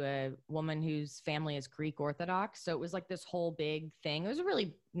married to a woman whose family is Greek Orthodox. So it was like this whole big thing. It was a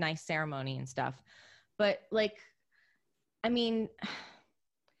really nice ceremony and stuff. But like, I mean,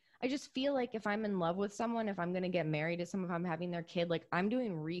 I just feel like if I'm in love with someone, if I'm going to get married to someone, if I'm having their kid, like, I'm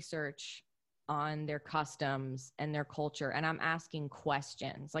doing research on their customs and their culture, and I'm asking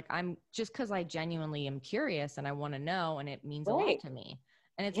questions. Like, I'm just because I genuinely am curious and I want to know, and it means a lot to me.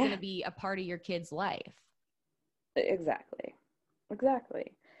 And it's going to be a part of your kid's life. Exactly.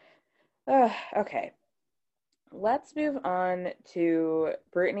 Okay. Let's move on to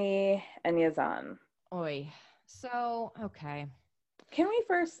Brittany and Yazan. Oy. So, okay. Can we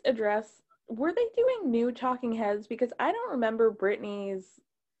first address, were they doing new talking heads? Because I don't remember Brittany's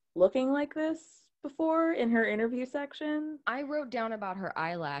looking like this before in her interview section. I wrote down about her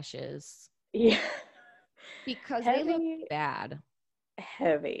eyelashes. Yeah. Because they look bad.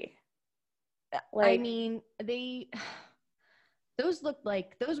 Heavy. Like, I mean, those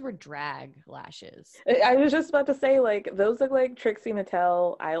were drag lashes. I was just about to say, like, those look like Trixie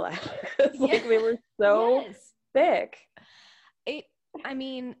Mattel eyelashes. Like, they were so thick. I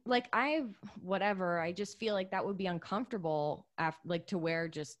mean, like, I just feel like that would be uncomfortable to wear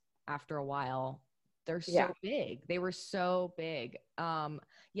just after a while. They're so big. They were so big.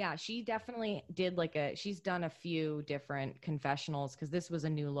 She definitely did she's done a few different confessionals because this was a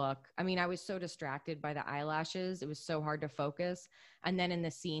new look. I mean, I was so distracted by the eyelashes. It was so hard to focus. And then in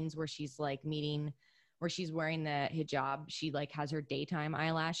the scenes where she's like where she's wearing the hijab, she like has her daytime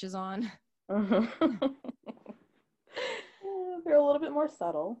eyelashes on. They're a little bit more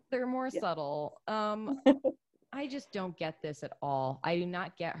subtle. They're more subtle. I just don't get this at all. I do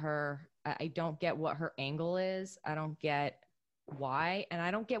not get her. I don't get what her angle is. I don't get why. And I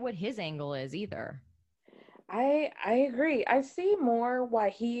don't get what his angle is either. I agree. I see more why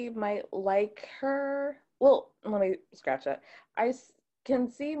he might like her. Well, let me scratch that. I can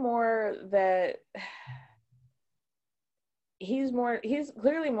see more that he's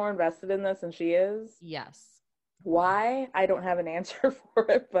clearly more invested in this than she is. Yes. Why? I don't have an answer for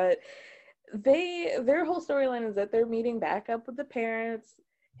it, but their whole storyline is that they're meeting back up with the parents.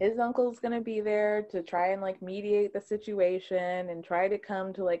 His uncle's going to be there to try and like mediate the situation and try to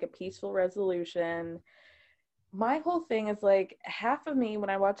come to like a peaceful resolution. My whole thing is like, half of me when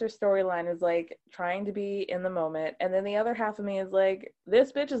I watch their storyline is like trying to be in the moment, and then the other half of me is like,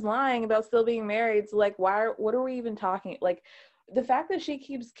 this bitch is lying about still being married, so like what are we even talking? Like, the fact that she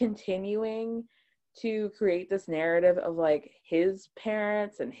keeps continuing to create this narrative of like his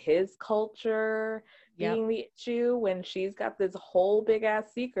parents and his culture being the issue when she's got this whole big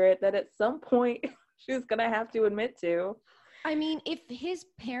ass secret that at some point she's gonna have to admit to. I mean, if his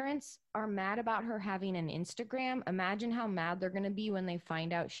parents are mad about her having an Instagram, imagine how mad they're gonna be when they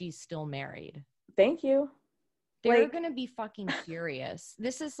find out she's still married. Thank you. They're gonna be fucking furious.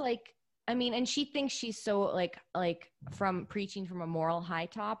 This is like, I mean, and she thinks she's so like from preaching from a moral high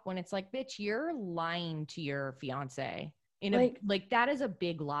top when it's like, bitch, you're lying to your fiance like that is a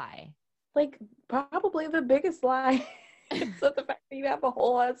big lie. Like, probably the biggest lie is the fact that you have a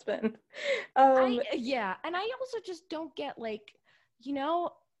whole husband. And I also just don't get like,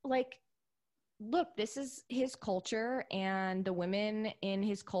 look, this is his culture, and the women in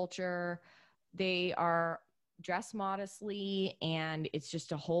his culture, they are dress modestly, and it's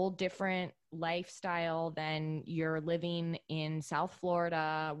just a whole different lifestyle than you're living in South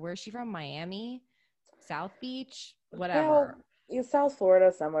Florida. Where's she from? Miami? South Beach? Whatever. South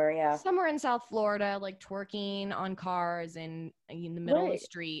Florida somewhere, somewhere in South Florida, like twerking on cars and in the middle of the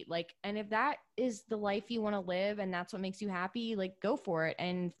street, like, and if that is the life you want to live and that's what makes you happy, like, go for it.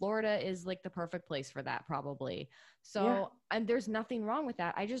 And Florida is like the perfect place for that, probably. So and there's nothing wrong with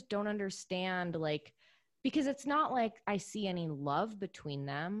that. I just don't understand, like, because it's not like I see any love between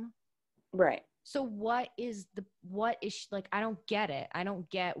them. Right. So what is she, like, I don't get it. I don't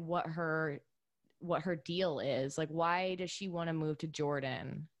get what her deal is. Like, why does she want to move to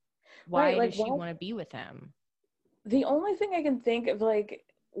Jordan? Why does she want to be with him? The only thing I can think of, like,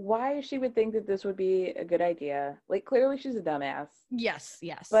 why she would think that this would be a good idea. Like, clearly she's a dumbass. Yes.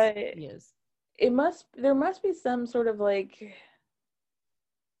 But she is. There must be some sort of, like,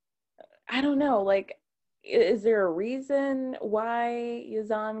 I don't know, like, is there a reason why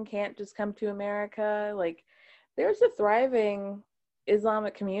Yazan can't just come to America? Like, there's a thriving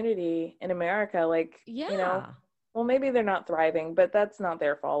Islamic community in America. Like, well, maybe they're not thriving, but that's not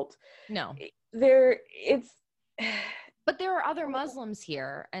their fault. No. But there are other Muslims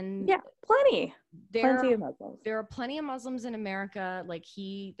here, and plenty of Muslims. There are plenty of Muslims in America. Like,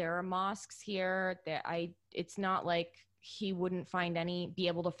 there are mosques here. It's not like he wouldn't be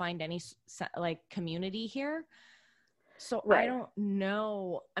able to find any like community here. So I don't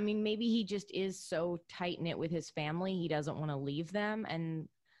know. I mean, maybe he just is so tight knit with his family, he doesn't want to leave them. And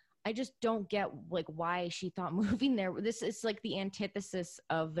I just don't get, like, why she thought moving there. This is like the antithesis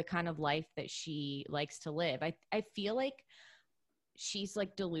of the kind of life that she likes to live. I feel like she's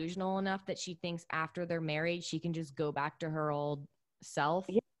like delusional enough that she thinks after they're married, she can just go back to her old self.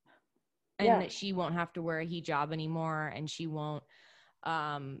 Yeah. And that she won't have to wear a hijab anymore, and she won't,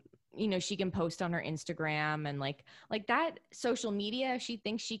 she can post on her Instagram and like that social media. She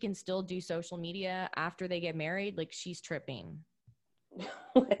thinks she can still do social media after they get married. Like, she's tripping.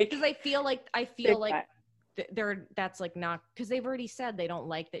 Because I feel like that's like not, because they've already said they don't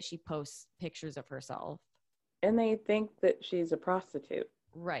like that she posts pictures of herself. And they think that she's a prostitute.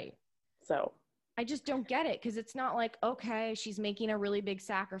 Right. So I just don't get it, because it's not like, okay, she's making a really big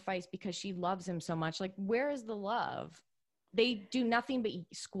sacrifice because she loves him so much. Like, where is the love? They do nothing but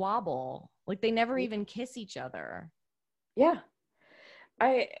squabble. Like, they never even kiss each other. Yeah.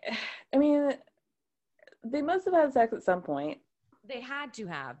 I mean, they must have had sex at some point. They had to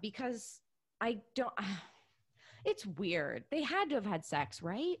have, because it's weird. They had to have had sex,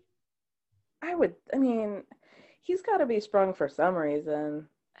 right? He's got to be sprung for some reason.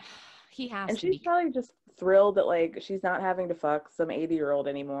 He has and to she's be. Probably just thrilled that like she's not having to fuck some 80-year-old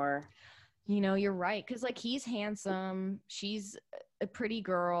anymore. You're right, because like, he's handsome, she's a pretty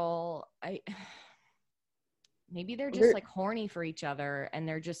girl. Maybe they're just like horny for each other, and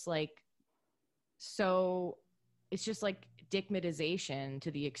they're just like, so it's just like dickmatization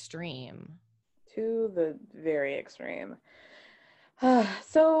to the extreme. To the very extreme.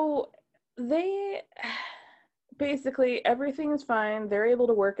 So they basically, everything is fine. They're able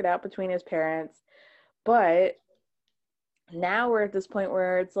to work it out between his parents. But now we're at this point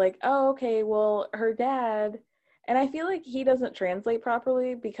where it's like, oh, okay, well, her dad, and I feel like he doesn't translate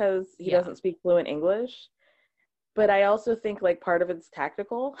properly because he doesn't speak fluent English. But I also think like part of it's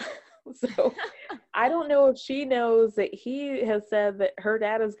tactical. So I don't know if she knows that he has said that her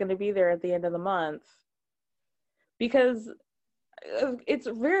dad is going to be there at the end of the month, because it's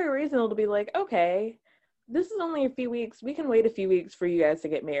very reasonable to be like, okay, this is only a few weeks. We can wait a few weeks for you guys to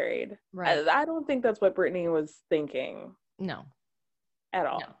get married. Right. I don't think that's what Brittany was thinking. No. At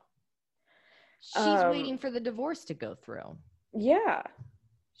all. No. She's waiting for the divorce to go through. Yeah.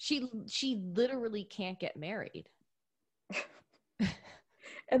 She literally can't get married.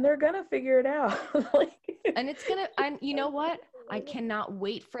 And they're gonna figure it out. And you know what? I cannot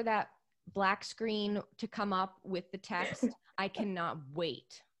wait for that black screen to come up with the text. I cannot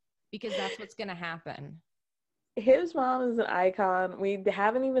wait, because that's what's gonna happen. His mom is an icon. We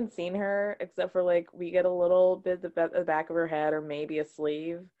haven't even seen her, except for like we get a little bit at the back of her head, or maybe a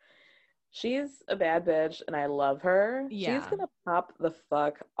sleeve. She's a bad bitch, and I love her. Yeah. She's gonna pop the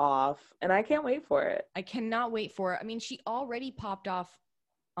fuck off, and I can't wait for it. I cannot wait for it. I mean, she already popped off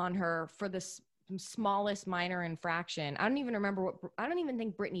on her for the smallest minor infraction. I don't even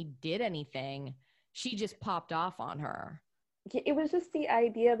think Brittany did anything. She just popped off on her. It was just the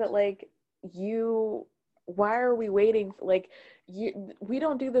idea that like, why are we waiting? We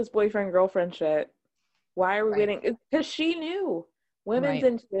don't do this boyfriend girlfriend shit. Why are we waiting? Because she knew women's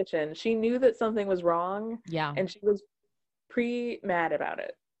intuition. She knew that something was wrong. Yeah. And she was mad about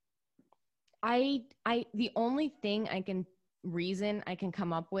it. The only reason I can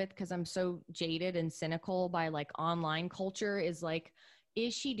come up with, because I'm so jaded and cynical by like online culture, is like,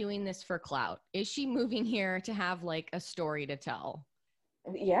 is she doing this for clout? Is she moving here to have like a story to tell?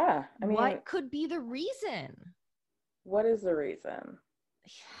 Yeah. I mean, what could be the reason? What is the reason?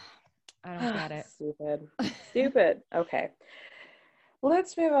 I don't get it. Stupid. Okay.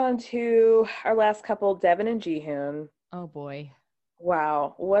 Let's move on to our last couple, Devin and Jihoon. Oh boy.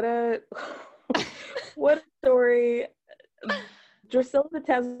 Wow. What a story. Drusilla the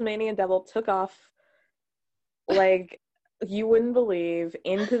Tasmanian Devil took off like you wouldn't believe,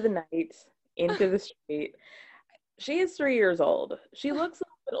 into the night, into the street. She is 3 years old. She looks a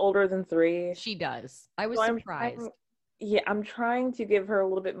little bit older than 3. She does. I was surprised. I'm trying to give her a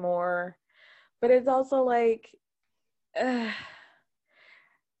little bit more, but it's also like,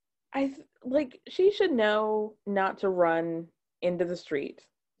 she should know not to run into the street.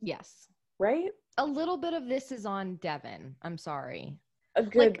 Yes. Right? A little bit of this is on Devin. I'm sorry. A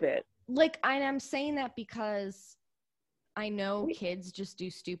good bit. I'm saying that because I know kids just do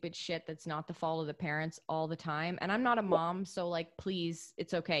stupid shit that's not the fault of the parents all the time. And I'm not a mom, so like, please,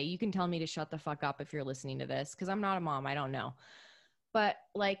 it's okay. You can tell me to shut the fuck up if you're listening to this, because I'm not a mom. I don't know. But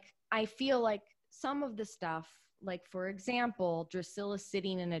like, I feel like some of the stuff, like for example, Drusilla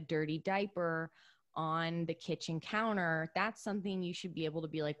sitting in a dirty diaper on the kitchen counter, that's something you should be able to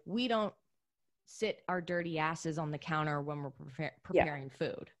be like, we don't sit our dirty asses on the counter when we're preparing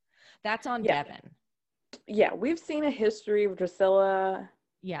food. That's on Devin. Yeah, we've seen a history of Drusilla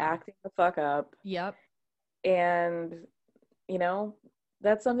acting the fuck up. Yep. And,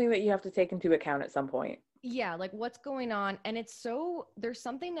 that's something that you have to take into account at some point. Yeah, like what's going on? And there's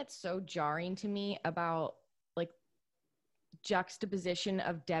something that's so jarring to me about like juxtaposition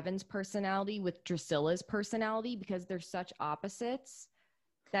of Devin's personality with Drusilla's personality, because they're such opposites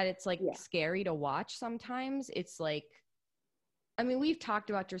that it's like scary to watch sometimes. It's like, I mean, we've talked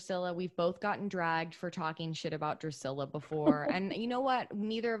about Drusilla. We've both gotten dragged for talking shit about Drusilla before. And you know what?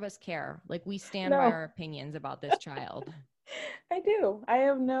 Neither of us care. Like, we stand by our opinions about this child. I do. I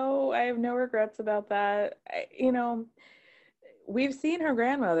have no regrets about that. We've seen her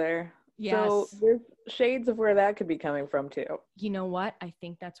grandmother. Yes. So there's shades of where that could be coming from too. You know what? I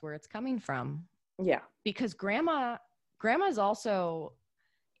think that's where it's coming from. Yeah. Because grandma's also,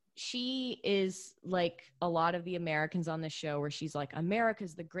 she is like a lot of the Americans on the show, where she's like,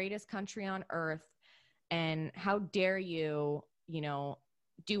 America's the greatest country on earth, and how dare you,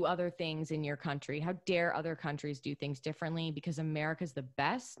 do other things in your country? How dare other countries do things differently, because America's the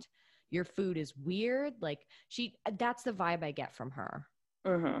best. Your food is weird. Like, that's the vibe I get from her.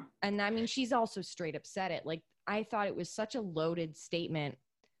 Mm-hmm. And I mean, she's also straight up said it. Like, I thought it was such a loaded statement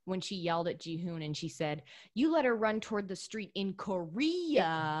when she yelled at Ji-hoon and she said, "You let her run toward the street in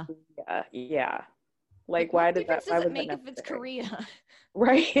Korea." Yeah. Like, why did that? What difference does it make if it's Korea?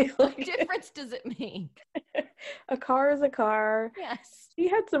 Right. What difference does it make? A car is a car. Yes. She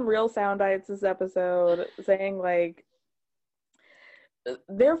had some real sound bites this episode saying, like,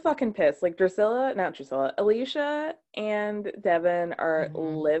 they're fucking pissed. Like, Alicia and Devin are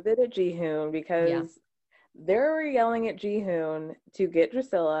livid at Ji-hoon because they're yelling at Ji-hoon to get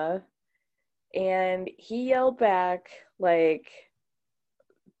Drusilla, and he yelled back, like,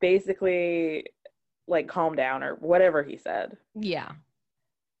 basically, like, calm down or whatever he said. Yeah.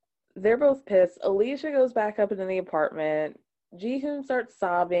 They're both pissed. Alicia goes back up into the apartment. Ji-hoon starts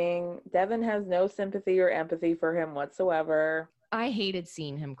sobbing. Devin has no sympathy or empathy for him whatsoever. I hated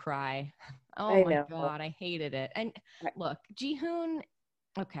seeing him cry. Oh my God, I hated it. And look, Ji-hoon,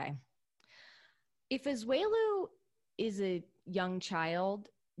 okay. If Asuelu is a young child,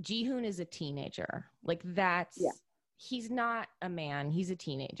 Ji-hoon is a teenager. Like, he's not a man, he's a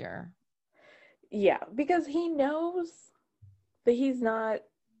teenager. Yeah, because he knows that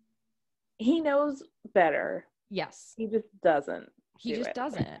he knows better. Yes. He just doesn't. He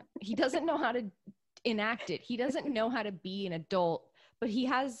doesn't know how to enact it. He doesn't know how to be an adult, but he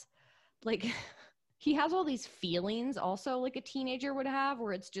has all these feelings also, like a teenager would have,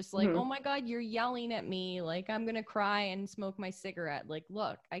 where it's just like, oh my God, you're yelling at me. Like, I'm going to cry and smoke my cigarette. Like,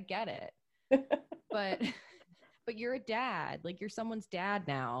 look, I get it. but you're a dad. Like, you're someone's dad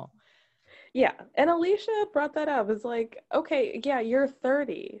now. Yeah. And Alicia brought that up. It's like, okay, yeah, you're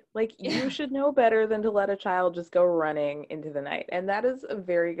 30. Like, you should know better than to let a child just go running into the night. And that is a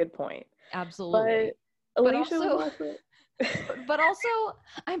very good point. Absolutely. But Alicia but also,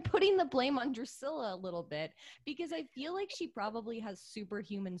 I'm putting the blame on Drusilla a little bit, because I feel like she probably has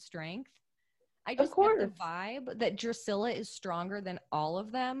superhuman strength. I just get the vibe that Drusilla is stronger than all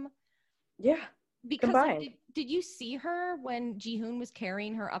of them. Yeah. Because did you see her when Ji-hoon was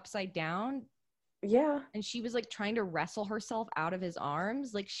carrying her upside down? Yeah. And she was like trying to wrestle herself out of his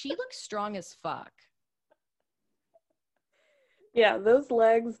arms. Like, she looks strong as fuck. Yeah, those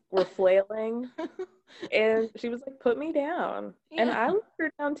legs were flailing. And she was like, put me down. Yeah. And I would put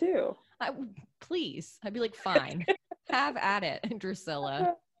her down too. Please. I'd be like, fine. Have at it,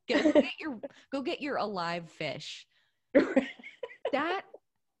 Drusilla. Go get your alive fish. That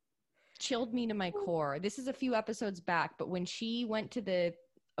chilled me to my core. This is a few episodes back, but when she went to the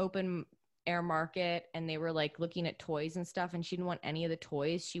open air market and they were like looking at toys and stuff, and she didn't want any of the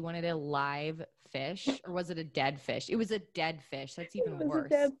toys, she wanted a live fish. Or was it a dead fish? It was a dead fish. That's even worse. It was a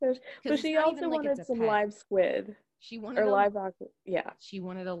dead fish. But she also wanted some live squid. She wanted live octopus. Yeah. She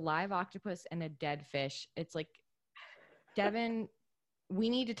wanted a live octopus and a dead fish. It's like, Devin, we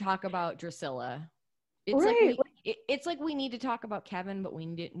need to talk about Drusilla. It's like we need to talk about Kevin, but we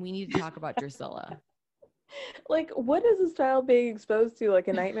need to talk about Drusilla. Like, what is this child being exposed to? Like,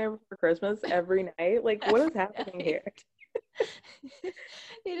 A Nightmare Before Christmas every night? Like, what is happening here? It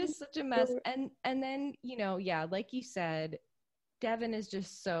is such a mess. And then, like you said, Devin is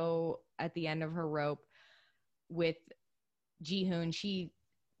just so at the end of her rope with Ji-hoon. She's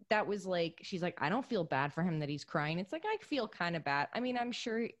like, I don't feel bad for him that he's crying. It's like, I feel kind of bad. I mean, I'm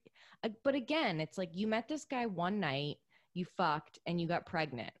sure, but again, it's like, you met this guy one night, you fucked, and you got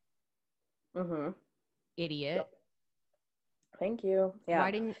pregnant. Mm-hmm. Idiot. Thank you. Yeah.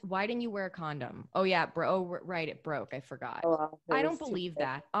 Why didn't you wear a condom? Oh yeah, right, it broke. I forgot. I don't believe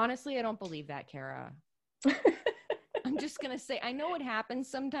that. Honestly, I don't believe that, Kara. I'm just gonna say, I know it happens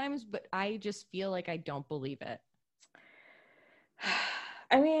sometimes, but I just feel like I don't believe it.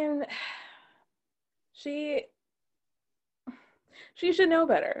 I mean, she should know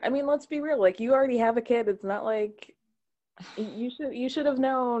better. I mean, let's be real. Like, you already have a kid. It's not like you should have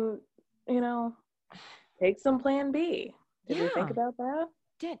known, take some plan B. Did we think about that?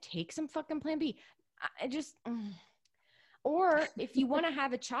 Yeah, take some fucking plan B. I just, or if you want to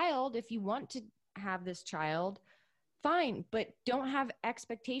have a child, if you want to have this child, fine, but don't have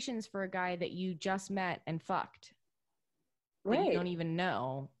expectations for a guy that you just met and fucked. Right. That you don't even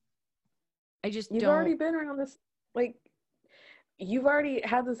know. You've already been around this, like, you've already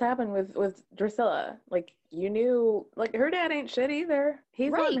had this happen with Drusilla. Like, you knew, like, her dad ain't shit either.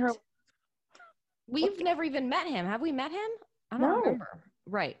 He's letting her. We've never even met him. Have we met him? I don't remember.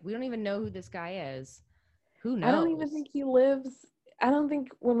 Right. We don't even know who this guy is. Who knows? I don't even think he lives. I don't think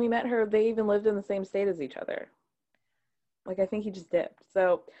when we met her, they even lived in the same state as each other. Like, I think he just dipped.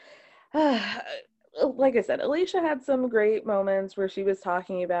 So, like I said, Alicia had some great moments where she was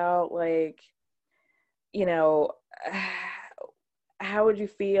talking about, like, how would you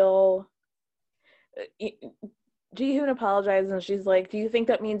feel? Ji-hoon apologizes and she's like, do you think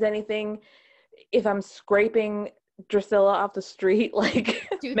that means anything if I'm scraping Drusilla off the street? Like,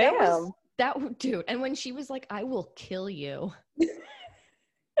 dude, ma'am. Dude. And when she was like, I will kill you.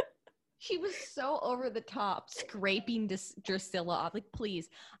 She was so over the top, scraping Drusilla off. Like, please.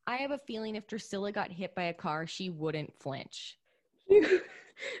 I have a feeling if Drusilla got hit by a car, she wouldn't flinch.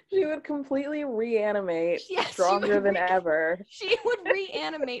 She would completely reanimate, stronger than ever. She would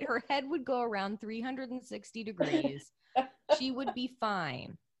reanimate. Her head would go around 360 degrees. She would be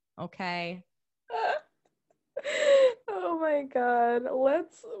fine. Okay? Oh my God.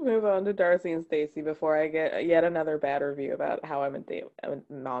 Let's move on to Darcy and Stacey before I get yet another bad review about how I'm a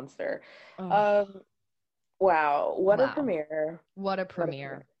monster. Oh. Wow. What a premiere. What a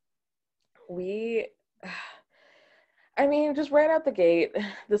premiere. I mean, just right out the gate,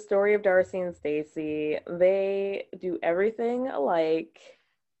 the story of Darcy and Stacey, they do everything alike.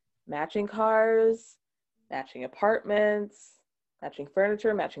 Matching cars, matching apartments, matching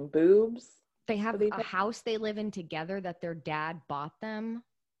furniture, matching boobs. They have a house they live in together that their dad bought them.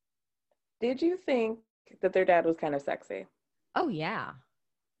 Did you think that their dad was kind of sexy? Oh, yeah.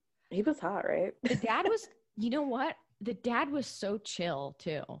 He was hot, right? The dad was, you know what? The dad was so chill,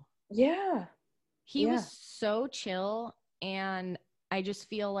 too. Yeah. He was so chill, and I just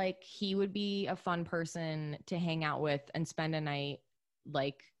feel like he would be a fun person to hang out with and spend a night,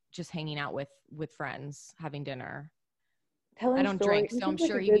 like, just hanging out with friends, having dinner. I don't drink, so I'm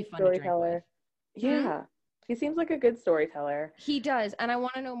sure he'd be fun to drink with. Yeah. He seems like a good storyteller. He does. And I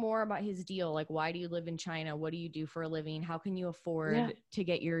want to know more about his deal. Like, why do you live in China? What do you do for a living? How can you afford to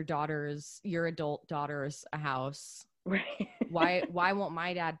get your adult daughters a house? Right. Why won't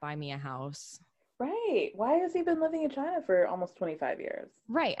my dad buy me a house? Right. Why has he been living in China for almost 25 years?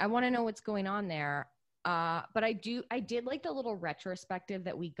 Right. I want to know what's going on there. But I did like the little retrospective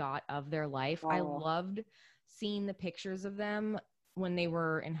that we got of their life. Oh. I loved seeing the pictures of them when they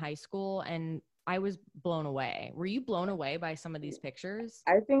were in high school, and I was blown away. Were you blown away by some of these pictures?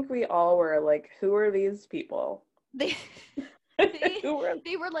 I think we all were. Like, who are these people? They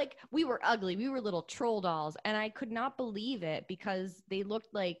were like, we were ugly. We were little troll dolls. And I could not believe it because they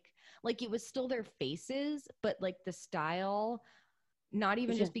looked like it was still their faces, but like the style, not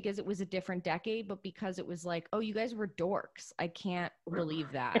even just because it was a different decade, but because it was like, oh, you guys were dorks. I can't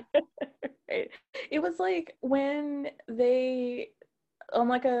believe that. Right. It was like when they on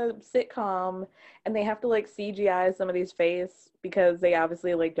like a sitcom and they have to like CGI some of these faces because they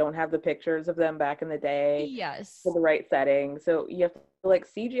obviously like don't have the pictures of them back in the day. Yes. For the right setting. So you have to like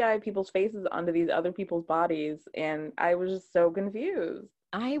CGI people's faces onto these other people's bodies, and I was just so confused.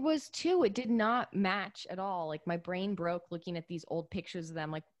 I was too. It did not match at all. Like, my brain broke looking at these old pictures of them.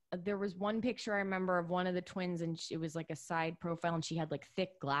 Like, there was one picture I remember of one of the twins, and it was like a side profile, and she had like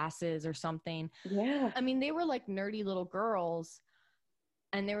thick glasses or something. Yeah. I mean, they were like nerdy little girls,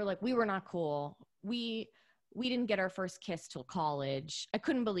 and they were like, we were not cool. We didn't get our first kiss till college. I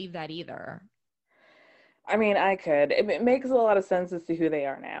couldn't believe that either. I mean, I could. It makes a lot of sense as to who they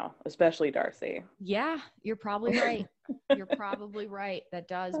are now, especially Darcy. Yeah, you're probably right. You're probably right. That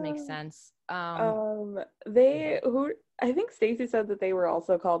does make sense. I think Stacey said that they were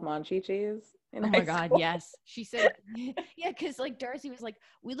also called Monchichis. Oh my God, yes. She said, yeah, because like Darcy was like,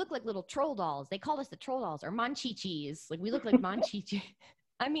 we look like little troll dolls. They called us the troll dolls or Monchichis. Like, we look like Monchichi.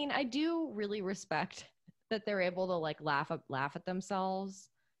 I mean, I do really respect that they're able to like laugh at themselves.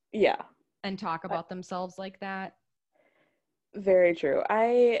 Yeah. And talk about themselves like that. Very true.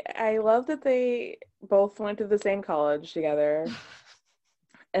 I love that they both went to the same college together.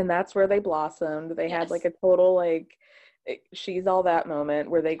 And that's where they blossomed. They had like a total like She's All That moment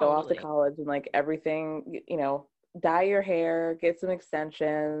where they go off to Totally. college and like everything, dye your hair, get some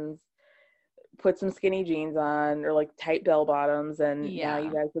extensions, put some skinny jeans on or like tight bell bottoms, and now you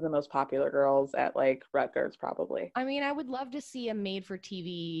Yeah. guys are the most popular girls at like Rutgers probably. I mean, I would love to see a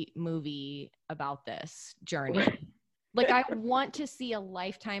made-for-TV movie about this journey. Like, I want to see a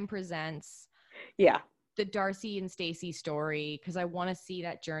Lifetime presents Yeah. the Darcy and Stacey story, because I want to see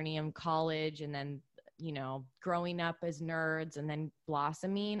that journey in college and then, growing up as nerds and then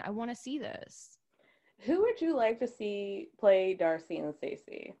blossoming. I want to see this. Who would you like to see play Darcy and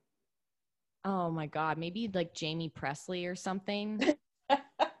Stacey? Oh my God, maybe like Jamie Presley or something.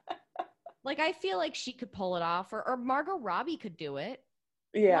 Like, I feel like she could pull it off, or Margot Robbie could do it.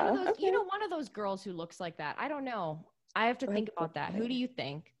 Yeah. One of those, Okay. one of those girls who looks like that. I don't know. I have to think about that. Who do you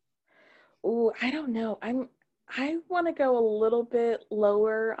think? Oh, I don't know. I want to go a little bit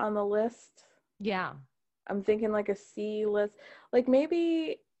lower on the list. Yeah. I'm thinking like a C list. Like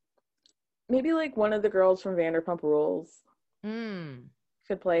maybe like one of the girls from Vanderpump Rules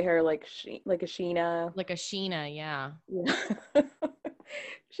could play her, like like a Sheena. Like a Sheena, yeah. Yeah.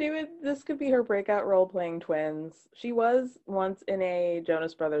 This could be her breakout role playing twins. She was once in a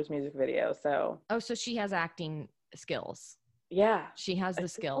Jonas Brothers music video, so. Oh, so she has acting skills. Yeah. She has the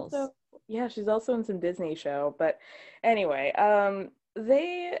skills. Yeah, she's also in some Disney show. But anyway,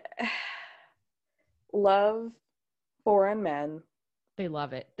 they love foreign men. They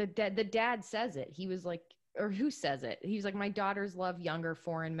love it. The dad says it. He was like, or who says it? He was like, my daughters love younger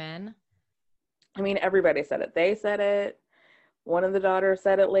foreign men. I mean, everybody said it. They said it. One of the daughters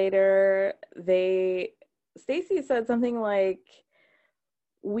said it later. Stacey said something like,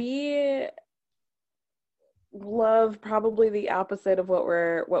 we love probably the opposite of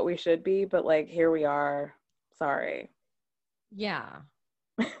what we should be, but like, here we are. Sorry. Yeah.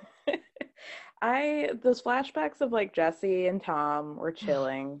 Those flashbacks of like Jesse and Tom were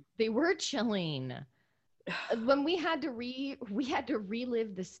chilling. They were chilling. When we had to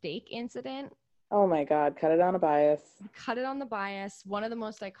relive the steak incident. Oh my God, cut it on a bias. Cut it on the bias. One of the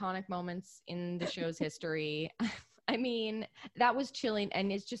most iconic moments in the show's history. I mean, that was chilling.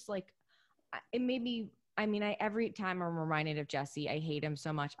 And it's just like, it made me, every time I'm reminded of Jesse, I hate him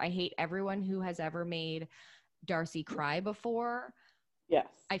so much. I hate everyone who has ever made Darcy cry before. Yes.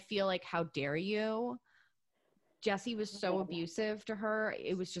 I feel like, how dare you? Jesse was so abusive to her.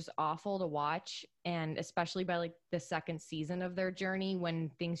 It was just awful to watch. And especially by like the second season of their journey,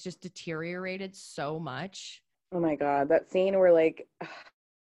 when things just deteriorated so much. Oh my God. That scene where like, oh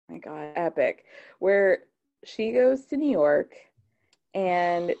my God, epic. Where she goes to New York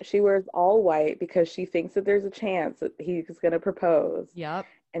and she wears all white because she thinks that there's a chance that he's going to propose. Yep.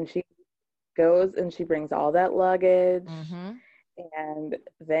 And she goes and she brings all that luggage. Mm-hmm. And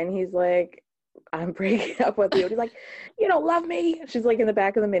then he's like, I'm breaking up with you. And he's like, you don't love me. She's like in the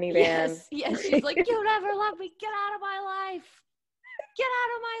back of the minivan. Yes. She's like, you never love me. Get out of my life. Get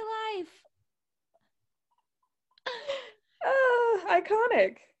out of my life.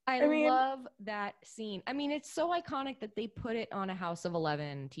 Iconic. I mean, love that scene. I mean, it's so iconic that they put it on a House of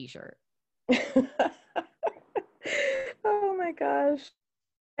 11 t-shirt. Oh my gosh.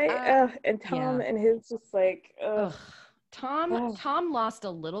 And Tom and his just like, ugh. Tom lost a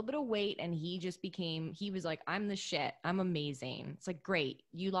little bit of weight and he was like, I'm the shit. I'm amazing. It's like, great.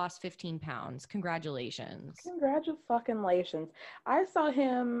 You lost 15 pounds. Congratulations. Congratulations. I saw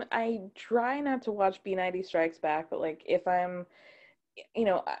him. I try not to watch B90 Strikes Back, but like if I'm,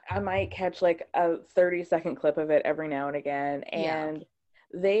 I might catch like a 30-second clip of it every now and again. And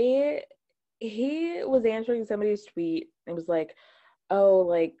he was answering somebody's tweet. It was like, oh,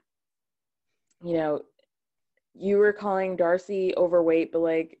 like, you were calling Darcy overweight, but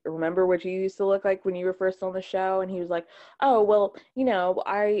like, remember what you used to look like when you were first on the show? And he was like, oh, well,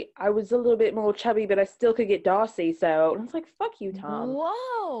 I was a little bit more chubby, but I still could get Darcy. So I was like, fuck you, Tom.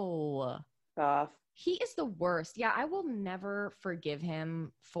 Whoa. Off. He is the worst. Yeah, I will never forgive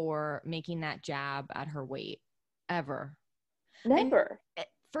him for making that jab at her weight, ever. Never. And,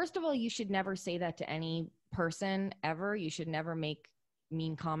 first of all, you should never say that to any person, ever. You should never make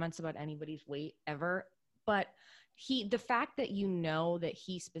mean comments about anybody's weight, ever. But the fact that that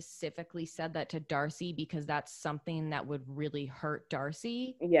he specifically said that to Darcy because that's something that would really hurt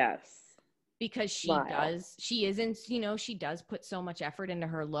Darcy. Yes. Because she does put so much effort into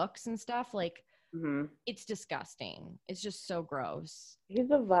her looks and stuff. Like, It's disgusting. It's just so gross.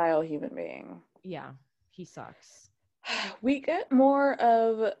 He's a vile human being. Yeah, he sucks. We get more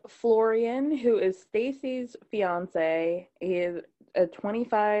of Florian, who is Stacey's fiance. He is a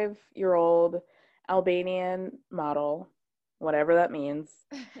 25-year-old Albanian model, whatever that means.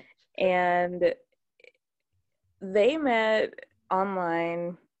 And They met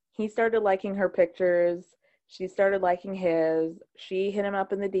online. He started liking her pictures. She started liking his. She hit him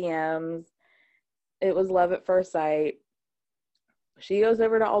up in the DMs. It was love at first sight. She goes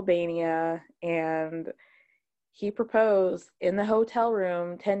over to Albania and he proposed in the hotel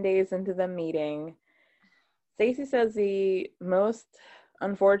room 10 days into them meeting. Stacey says the most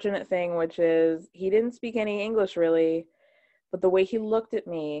unfortunate thing, which is he didn't speak any English really, but the way he looked at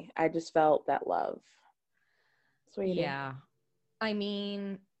me, I just felt that love. Sweetie. Yeah. I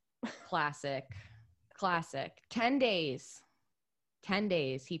mean, classic. 10 days. 10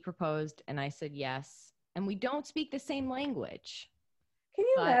 days he proposed and I said yes. And we don't speak the same language. Can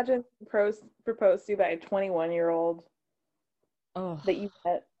you imagine proposed to by a 21-year-old that you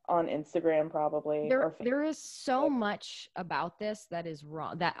met on Instagram probably? There is so much about this that is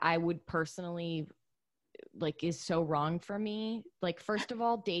wrong, that I would personally like is so wrong for me. Like, first of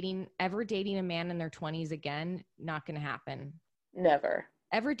all, dating a man in their 20s again, not going to happen. Never.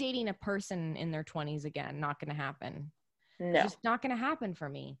 Ever dating a person in their 20s again, not going to happen. No. It's just not going to happen for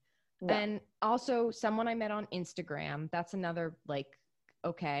me. No. And also someone I met on Instagram, that's another, like,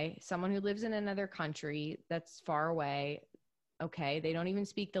 okay, someone who lives in another country that's far away. Okay, they don't even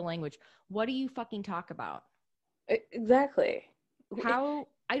speak the language. What do you fucking talk about? Exactly.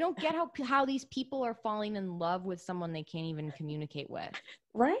 I don't get how these people are falling in love with someone they can't even communicate with.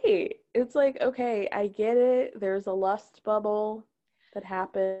 Right. It's like, okay, I get it. There's a lust bubble that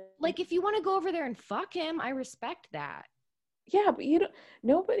happens. Like, if you want to go over there and fuck him, I respect that. Yeah, but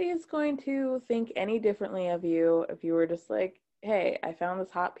nobody is going to think any differently of you if you were just like, hey, I found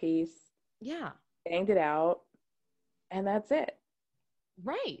this hot piece. Yeah. Banged it out. And that's it.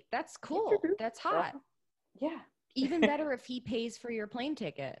 Right. That's cool. That's hot. Yeah. Even better if he pays for your plane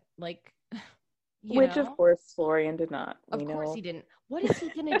ticket. Like, which of course Florian did not. Of course he didn't. What is he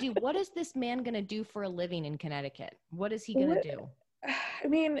going to do? What is this man going to do for a living in Connecticut? What is he going to do? I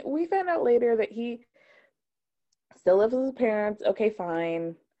mean, we found out later that he still lives with his parents. Okay,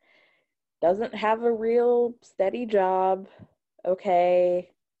 fine. Doesn't have a real steady job. Okay.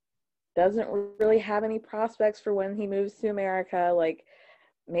 Doesn't really have any prospects for when he moves to America. Like,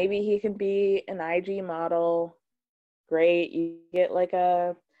 maybe he can be an IG model. Great. You get like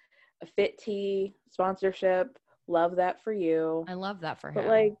a Fit Tea sponsorship. Love that for you. I love that for him. But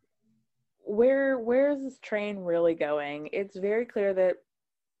like, where is this train really going? It's very clear that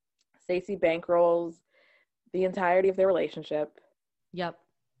Stacey bankrolls the entirety of their relationship. Yep.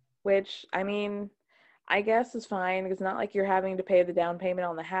 Which, I mean, I guess is fine. It's not like you're having to pay the down payment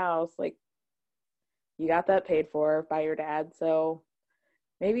on the house. Like, you got that paid for by your dad. So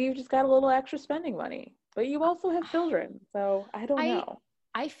maybe you've just got a little extra spending money. But you also have children. So I don't know.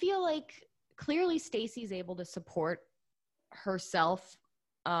 I feel like clearly Stacey's able to support herself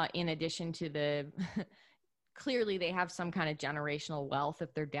in addition to the clearly they have some kind of generational wealth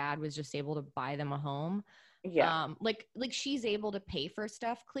if their dad was just able to buy them a home. Yeah. Like she's able to pay for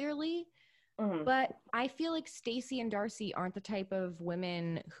stuff clearly. Mm-hmm. But I feel like Stacey and Darcy aren't the type of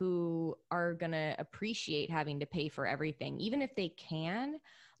women who are going to appreciate having to pay for everything, even if they can.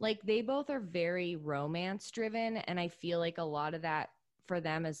 Like, they both are very romance driven. And I feel like a lot of that for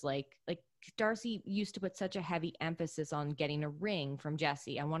them is like Darcy used to put such a heavy emphasis on getting a ring from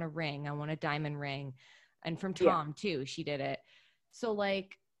Jesse. I want a ring. I want a diamond ring. And from Tom too, she did it. So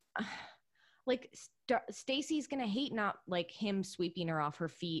like Stacey's going to hate not like him sweeping her off her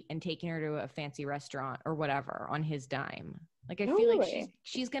feet and taking her to a fancy restaurant or whatever on his dime. Like, I feel like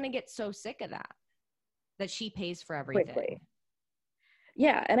she's going to get so sick of that she pays for everything. Quickly.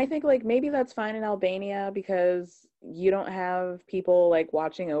 Yeah. And I think like maybe that's fine in Albania because you don't have people like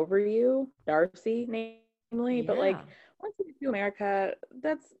watching over you, Darcy namely, but like once you get to America,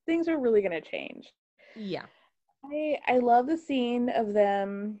 things are really going to change. Yeah. I love the scene of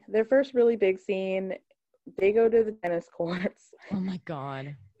them, their first really big scene. They go to the tennis courts. Oh my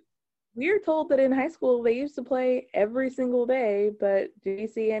God. We are told that in high school they used to play every single day, but do you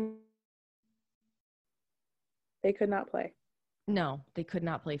see any? They could not play. No, they could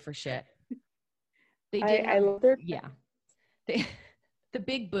not play for shit. They did. I love their the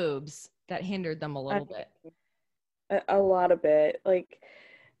big boobs that hindered them a little bit. A lot of it. Like,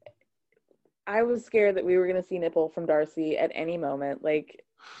 I was scared that we were going to see nipple from Darcy at any moment. Like,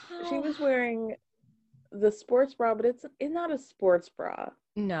 she was wearing the sports bra, but it's not a sports bra.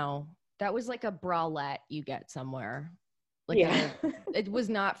 No, that was like a bralette you get somewhere. Like, it was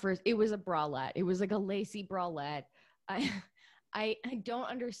a bralette. It was like a lacy bralette. I don't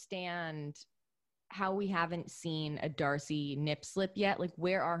understand how we haven't seen a Darcy nip slip yet. Like,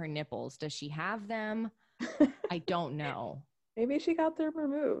 where are her nipples? Does she have them? I don't know. Maybe she got them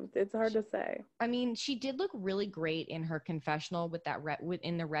removed. It's hard to say. I mean, she did look really great in her confessional with that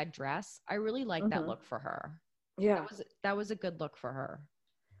in the red dress. I really like that look for her. Yeah. That was a good look for her.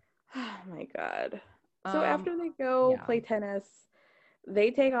 Oh my God. So after they go play tennis,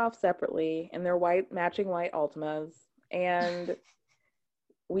 they take off separately in their matching white Ultimas, and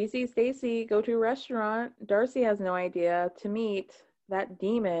we see Stacy go to a restaurant Darcy has no idea to meet that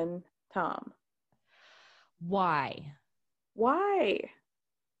demon, Tom. Why?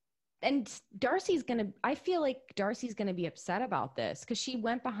 And I feel like Darcy's gonna be upset about this because she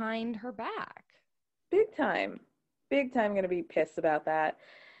went behind her back. Big time gonna be pissed about that.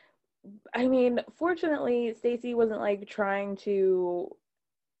 I mean, fortunately, Stacy wasn't like trying to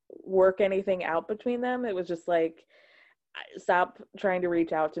work anything out between them. It was just like, stop trying to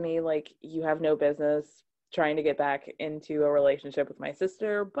reach out to me. Like, you have no business trying to get back into a relationship with my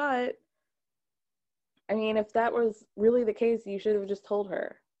sister. But I mean, if that was really the case, you should have just told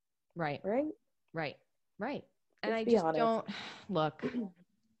her. Right. And I just don't look.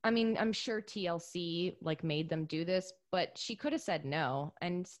 I mean, I'm sure TLC like made them do this, but she could have said no.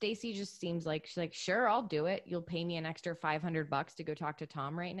 And Stacy just seems like she's like, sure, I'll do it. You'll pay me an extra $500 to go talk to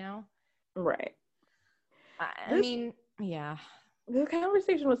Tom right now. Right. I mean, yeah. The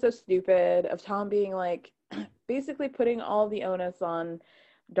conversation was so stupid of Tom being like, basically putting all the onus on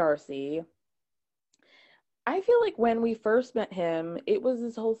Darcy. I feel like when we first met him, it was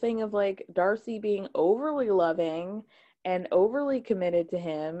this whole thing of like Darcy being overly loving and overly committed to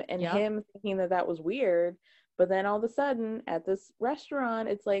him, and him thinking that that was weird. But then all of a sudden at this restaurant,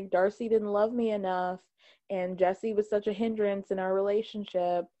 it's like Darcy didn't love me enough, and Jesse was such a hindrance in our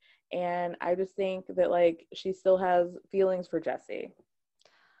relationship. And I just think that like she still has feelings for Jesse.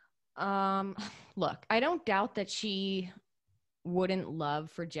 Look, I don't doubt that she wouldn't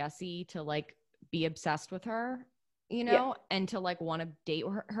love for Jesse to like be obsessed with her, you know, and to like want to date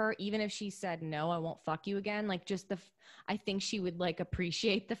her, even if she said, no, I won't fuck you again. Like just I think she would like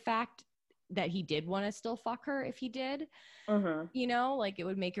appreciate the fact that he did want to still fuck her if he did, you know, like it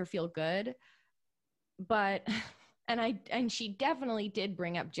would make her feel good. But, and she definitely did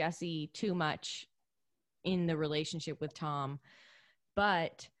bring up Jesse too much in the relationship with Tom,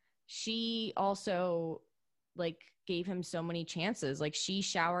 but she also like gave him so many chances. Like she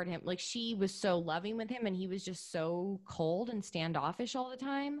showered him, like she was so loving with him, and he was just so cold and standoffish all the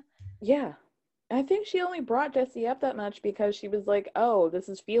time. Yeah. I think she only brought Jesse up that much because she was like, oh, this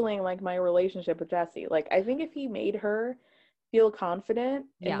is feeling like my relationship with Jesse. Like, I think if he made her feel confident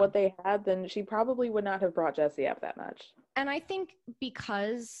in what they had, then she probably would not have brought Jesse up that much. And I think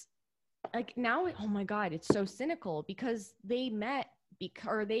because like now, oh my God, it's so cynical because they met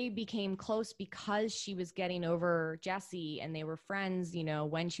or they became close because she was getting over Jesse and they were friends, you know,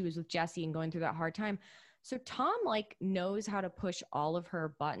 when she was with Jesse and going through that hard time. So Tom like knows how to push all of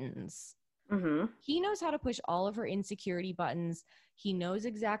her buttons. He knows how to push all of her insecurity buttons. He knows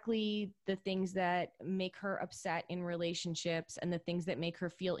exactly the things that make her upset in relationships and the things that make her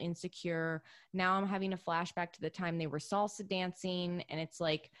feel insecure. Now I'm having a flashback to the time they were salsa dancing, and it's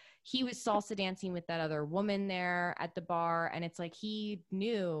like he was salsa dancing with that other woman there at the bar, and it's like he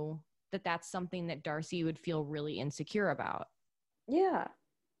knew that that's something that Darcy would feel really insecure about. Yeah.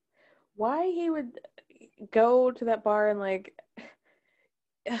 Why he would go to that bar and like...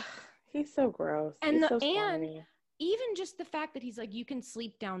 He's so gross. And even just the fact that he's like, you can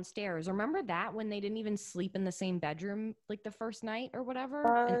sleep downstairs. Remember that when they didn't even sleep in the same bedroom, like the first night or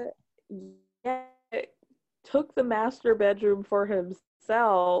whatever? Yeah, took the master bedroom for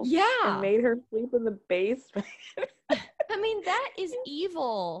himself. Yeah. And made her sleep in the basement. I mean, that is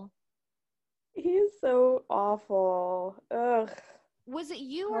evil. He's so awful. Ugh. Was it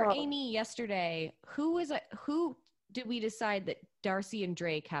you or Amy yesterday? Who did we decide that Darcy and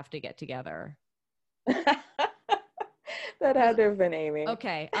Drake have to get together? That had to have been Amy.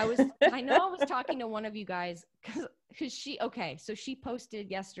 Okay. I know I was talking to one of you guys because so she posted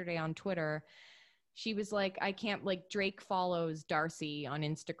yesterday on Twitter. She was like, I can't, like, Drake follows Darcy on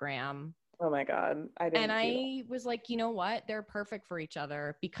Instagram. Oh my God. I was like, you know what? They're perfect for each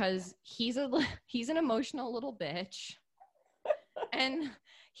other because he's an emotional little bitch. And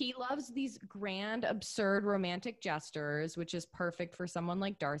he loves these grand, absurd romantic gestures, which is perfect for someone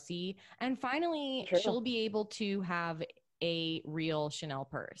like Darcy. And finally, she'll be able to have a real Chanel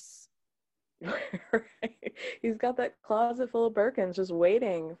purse. He's got that closet full of Birkins just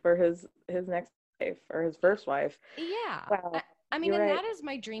waiting for his next wife or his first wife. Yeah. Wow. I mean, and that is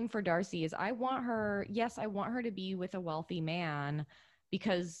my dream for Darcy is I want her to be with a wealthy man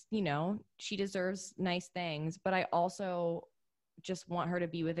because, you know, she deserves nice things. But I also just want her to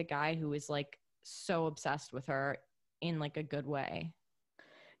be with a guy who is like so obsessed with her in like a good way.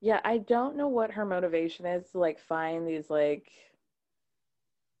 Yeah, I don't know what her motivation is to like find these like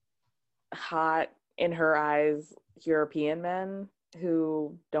hot in her eyes European men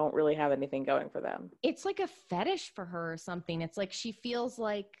who don't really have anything going for them. It's like a fetish for her or something. It's like she feels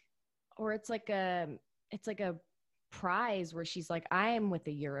like, or it's like a prize where she's like, I am with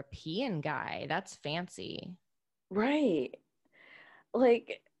a European guy. That's fancy. Right.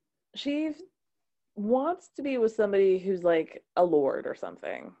 Like she wants to be with somebody who's like a lord or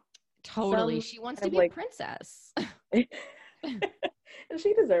something. Totally. She wants to be a princess. And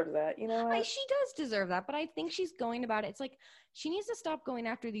she deserves that, you know what? She does deserve that, but I think she's going about it. It's like she needs to stop going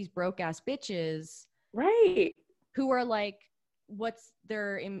after these broke ass bitches. Right. Who are like,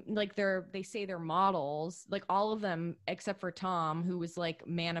 they say they're models, like all of them except for Tom, who was like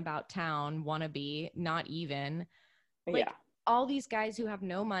man about town wannabe, not even. Like, yeah. All these guys who have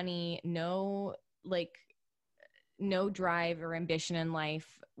no money, no drive or ambition in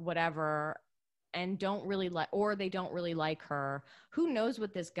life, whatever, and don't really like her. Who knows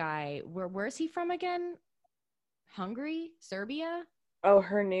what this guy, where's he from again? Hungary? Serbia? Oh,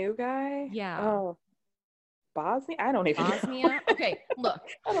 her new guy? Yeah. Oh, Bosnia? I don't even Bosnia? know. Okay, look.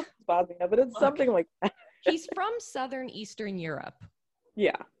 I don't know if it's Bosnia, but it's something like that. He's from Southern Eastern Europe.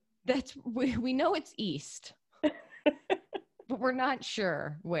 Yeah. We know it's East. But we're not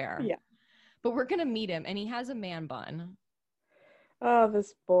sure where. Yeah. But we're going to meet him, and he has a man bun. Oh,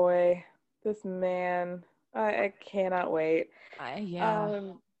 this boy. This man. I cannot wait.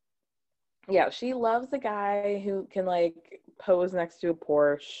 Yeah. Yeah, she loves a guy who can, like, pose next to a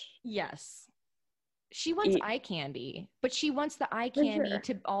Porsche. Yes. She wants eye candy, but she wants the eye candy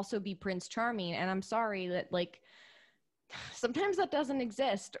to also be Prince Charming, and I'm sorry that, like, sometimes that doesn't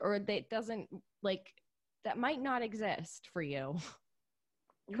exist, or that doesn't, like, that might not exist for you.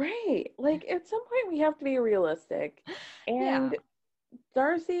 Right. Like, at some point, we have to be realistic. And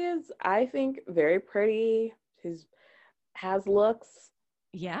Darcy is, I think, very pretty. Has looks.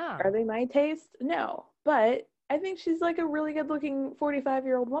 Yeah. Are they my taste? No. But I think she's, like, a really good-looking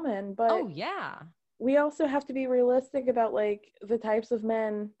 45-year-old woman. But oh, yeah. We also have to be realistic about, like, the types of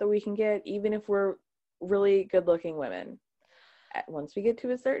men that we can get, even if we're really good-looking women. Once we get to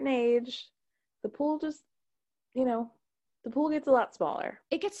a certain age, the pool just, the pool gets a lot smaller.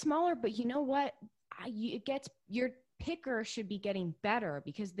 It gets smaller, but you know what? Your picker should be getting better,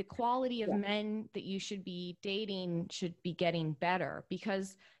 because the quality of men that you should be dating should be getting better,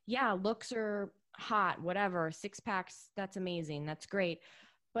 because looks are hot, whatever, 6-packs, that's amazing. That's great.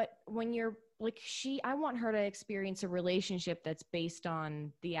 But when you're like I want her to experience a relationship that's based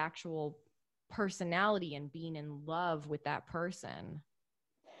on the actual personality and being in love with that person.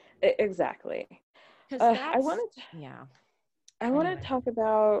 Exactly. I want to talk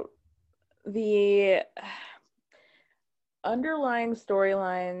about the underlying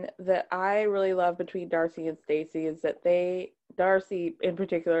storyline that I really love between Darcy and Stacey is that Darcy in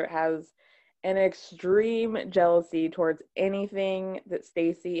particular has an extreme jealousy towards anything that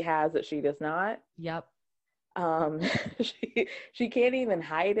Stacey has that she does not. Yep. She can't even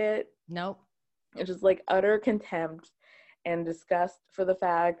hide it. Nope. It's just like utter contempt and disgust for the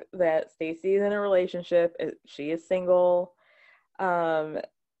fact that Stacey is in a relationship. She is single. There's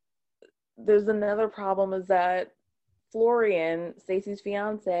another problem is that Florian, Stacey's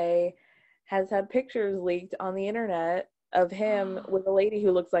fiance, has had pictures leaked on the internet of him with a lady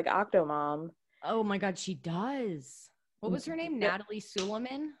who looks like Octomom. Oh my God, she does. What was her name? Natalie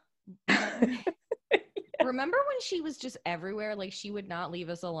Suleiman? Remember when she was just everywhere? Like, she would not leave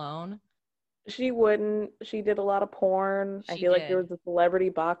us alone. She wouldn't. She did a lot of porn. I feel like there was a celebrity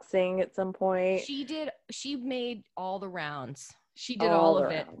boxing at some point. She made all the rounds. She did all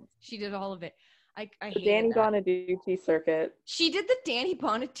of it. She did all of it. I hate Danny Bonaducci circuit. She did the Danny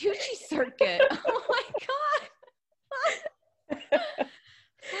Bonaducci circuit. Oh my God.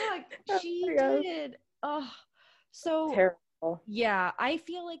 Fuck. She did. Oh, so terrible. Yeah, I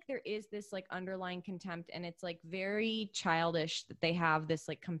feel like there is this like underlying contempt, and it's like very childish that they have this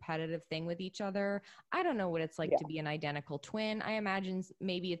like competitive thing with each other. I don't know what it's like to be an identical twin. I imagine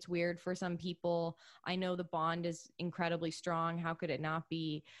maybe it's weird for some people. I know the bond is incredibly strong. How could it not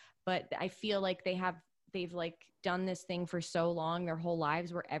be? But I feel like they've like done this thing for so long, their whole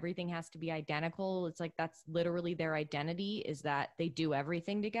lives, where everything has to be identical. It's like that's literally their identity, is that they do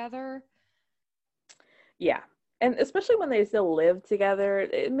everything together. Yeah. And especially when they still live together,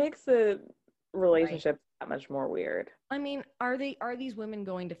 it makes the relationship that much more weird. I mean, are these women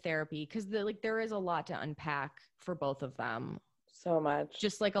going to therapy? Because there is a lot to unpack for both of them. So much.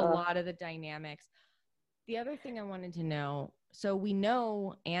 Just like a lot of the dynamics. The other thing I wanted to know, so we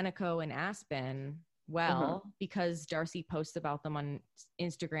know Aniko and Aspen well because Darcy posts about them on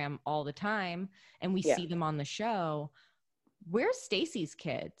Instagram all the time and we see them on the show. Where's Stacey's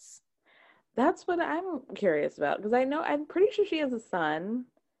kids? That's what I'm curious about, because I'm pretty sure she has a son.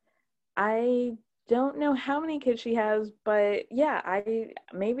 I don't know how many kids she has, but yeah,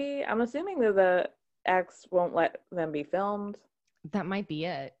 I'm assuming that the ex won't let them be filmed. That might be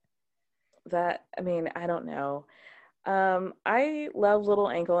it. I don't know. I love Little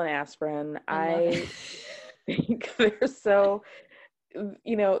Ankle and Aspirin. I think they're so,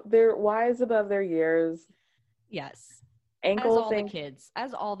 they're wise above their years. Yes. Ankle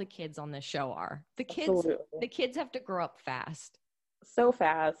as all the kids on this show are. The kids have to grow up fast. So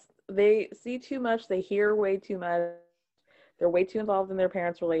fast. They see too much. They hear way too much. They're way too involved in their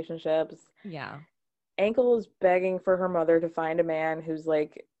parents' relationships. Yeah. Ankle is begging for her mother to find a man who's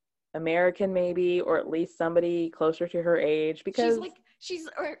like American maybe, or at least somebody closer to her age, because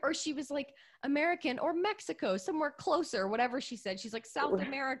she was like American or Mexico, somewhere closer, whatever she said. She's like South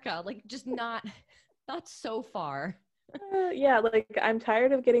America, like just not so far. Yeah, like I'm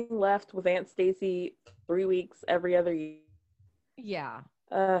tired of getting left with Aunt Stacey 3 weeks every other year. Yeah.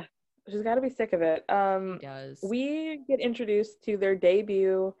 She's got to be sick of it. She does. We get introduced to their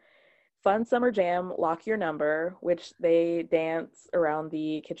debut fun summer jam, Lock Your Number, which they dance around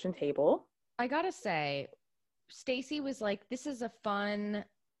the kitchen table. I gotta say, Stacey was like, this is a fun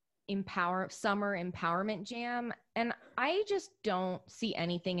summer empowerment jam, and I just don't see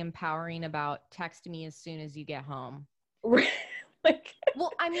anything empowering about text me as soon as you get home.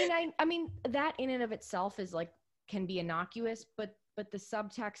 Well, I mean that in and of itself is like can be innocuous, but the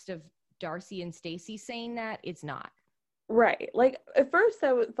subtext of Darcy and Stacey saying that, it's not. Right. Like at first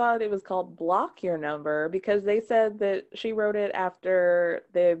I thought it was called Block Your Number because they said that she wrote it after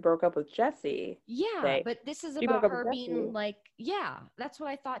they broke up with Jesse. Yeah, but this is about her being like, yeah, that's what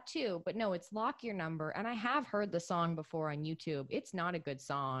I thought too. But no, it's Lock Your Number. And I have heard the song before on YouTube. It's not a good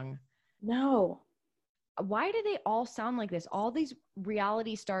song. No. Why do they all sound like this? All these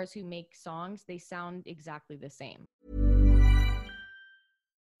reality stars who make songs, they sound exactly the same.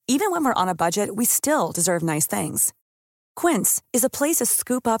 Even when we're on a budget, we still deserve nice things. Quince is a place to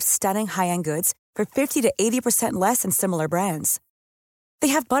scoop up stunning high-end goods for 50 to 80% less than similar brands. They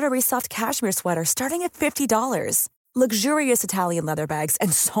have buttery soft cashmere sweaters starting at $50, luxurious Italian leather bags,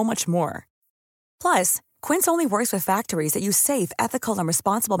 and so much more. Plus, Quince only works with factories that use safe, ethical, and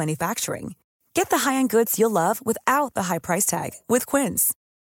responsible manufacturing. Get the high-end goods you'll love without the high price tag with Quince.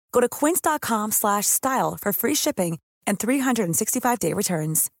 Go to quince.com/style for free shipping and 365-day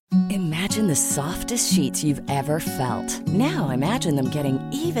returns. Imagine the softest sheets you've ever felt. Now imagine them getting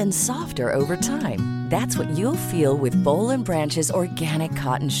even softer over time. That's what you'll feel with Boll & Branch's organic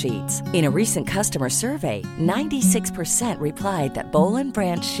cotton sheets. In a recent customer survey, 96% replied that Boll &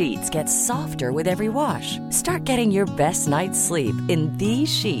 Branch sheets get softer with every wash. Start getting your best night's sleep in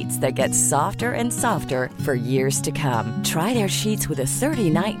these sheets that get softer and softer for years to come. Try their sheets with a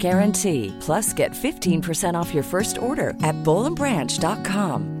 30-night guarantee. Plus, get 15% off your first order at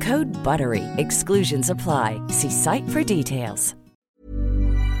bollandbranch.com. Code BUTTERY. Exclusions apply. See site for details.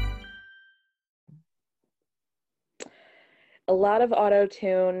 A lot of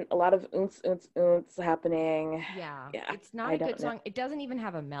auto-tune, a lot of oonce happening. Yeah. It's not a good song. It doesn't even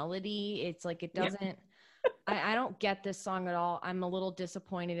have a melody. It's like it doesn't. Yeah. I don't get this song at all. I'm a little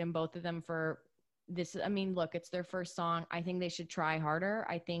disappointed in both of them for this. I mean, look, it's their first song. I think they should try harder.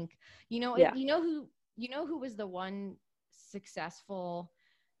 I think, you know who was the one successful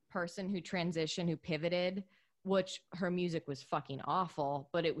person who transitioned, who pivoted, which her music was fucking awful,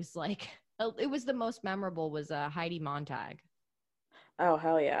 but it was like, it was the most memorable, was Heidi Montag. Oh,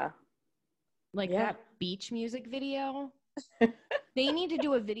 hell yeah. That beach music video. They need to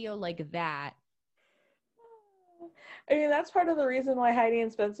do a video like that. I mean, that's part of the reason why Heidi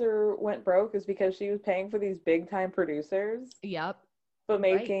and Spencer went broke, is because she was paying for these big time producers. Yep. But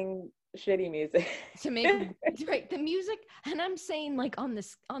making shitty music to make the music. And I'm saying, like, on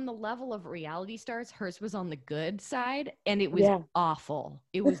the level of reality stars, hers was on the good side, and it was awful.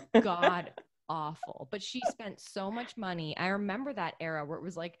 It was god awful. But she spent so much money. I remember that era where it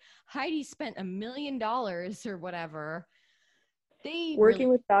was like Heidi spent $1 million or whatever. They working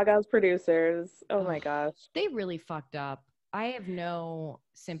with Gaga's producers. Oh my gosh, they really fucked up. I have no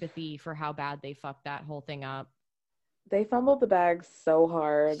sympathy for how bad they fucked that whole thing up. They fumbled the bag so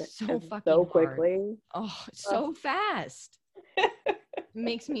hard, so quickly. Oh, so fast.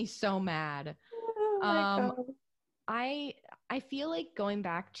 Makes me so mad. Oh I feel like going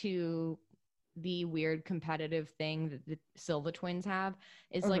back to the weird competitive thing that the Silva twins have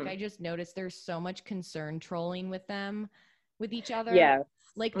is like, I just noticed there's so much concern trolling with them, with each other. Yes.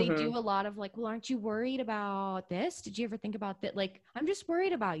 Like they do a lot of like, well, aren't you worried about this? Did you ever think about that? Like, I'm just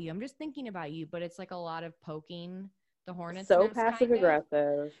worried about you. I'm just thinking about you. But it's like a lot of poking the hornet's So nest, passive kind of.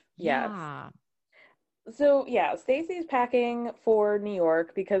 aggressive. Yes. Yeah. So yeah, Stacy's packing for New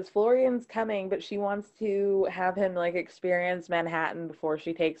York because Florian's coming, but she wants to have him like experience Manhattan before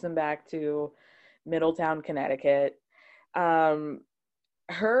she takes him back to Middletown, Connecticut.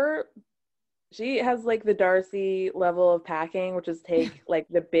 She has like the Darcy level of packing, which is take like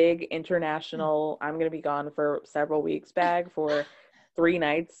the big international, I'm going to be gone for several weeks bag for 3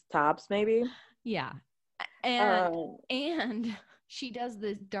 nights tops, maybe. Yeah. And she does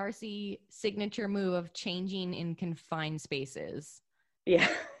the Darcy signature move of changing in confined spaces. Yeah.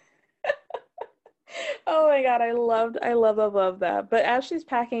 Oh my God. I love that. But as she's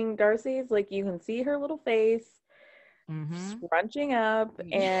packing, Darcy's like, you can see her little face scrunching up,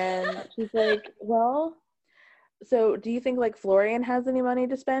 and she's like, well, so do you think like Florian has any money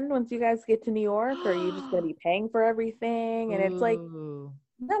to spend once you guys get to New York, or are you just going to be paying for everything? And it's like,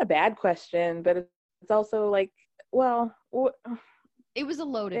 not a bad question, but it's also like, well, it was a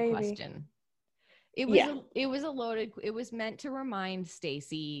loaded question. It was meant to remind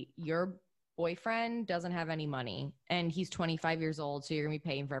Stacy, your boyfriend doesn't have any money and he's 25 years old, so you're gonna be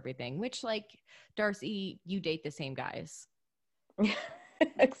paying for everything, which, like, Darcy, you date the same guys.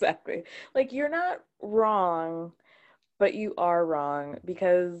 Exactly. Like, you're not wrong, but you are wrong,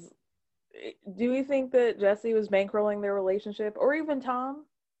 because do we think that Jesse was bankrolling their relationship, or even Tom?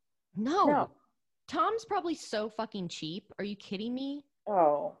 No. Tom's probably so fucking cheap. Are you kidding me?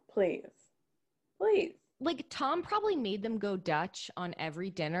 Oh, please. Like, Tom probably made them go Dutch on every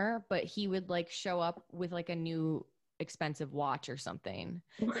dinner, but he would like show up with like a new expensive watch or something.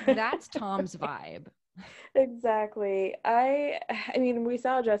 That's Tom's vibe. Exactly. I mean, we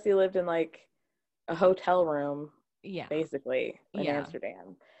saw Jesse lived in like a hotel room, basically, in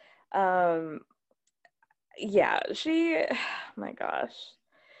Amsterdam. She, oh my gosh.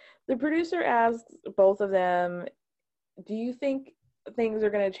 The producer asks both of them, do you think things are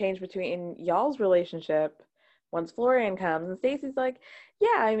going to change between y'all's relationship once Florian comes? And Stacy's like,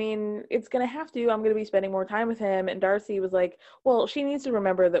 yeah, I mean, it's going to have to. I'm going to be spending more time with him. And Darcy was like, well, she needs to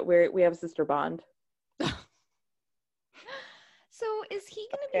remember that we have a sister bond. So is he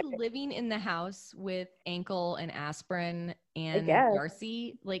going to be living in the house with Ankle and Aspirin and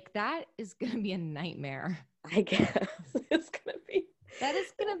Darcy? Like, that is going to be a nightmare. I guess it's going to be. That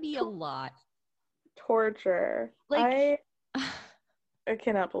is going to be a lot. Torture. Like, I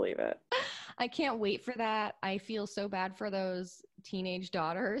cannot believe it. I can't wait for that. I feel so bad for those teenage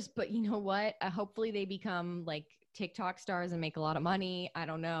daughters, but you know what? Hopefully they become like TikTok stars and make a lot of money. I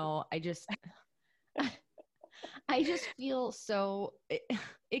don't know. I just feel so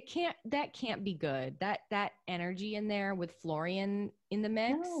that can't be good. That energy in there with Florian in the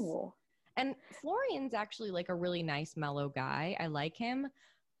mix. No. And Florian's actually like a really nice, mellow guy. I like him.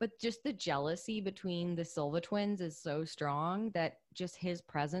 But just the jealousy between the Silva twins is so strong that just his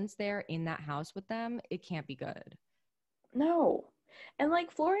presence there in that house with them, it can't be good. No. And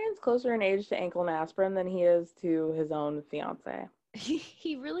like, Florian's closer in age to Ankle and Aspirin than he is to his own fiance.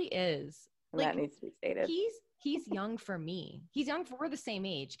 He really is. And like, that needs to be stated. He's young for me. We're the same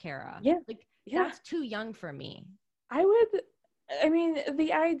age, Kara. Yeah. That's too young for me. I mean,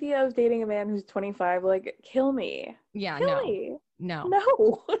 the idea of dating a man who's 25, like, kill me. Yeah, kill me. No.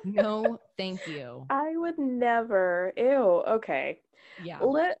 No, thank you. I would never. Ew. Okay. Yeah.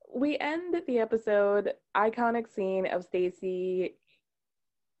 We end the episode, iconic scene of Stacy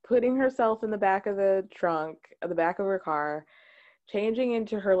putting herself in the back of the trunk, of the back of her car, changing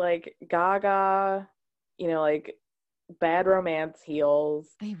into her like Gaga, like Bad Romance heels.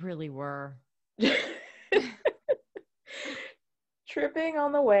 They really were. Tripping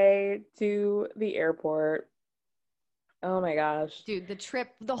on the way to the airport. Oh my gosh. Dude, the trip,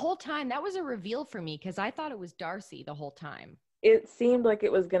 the whole time, that was a reveal for me because I thought it was Darcy the whole time. It seemed like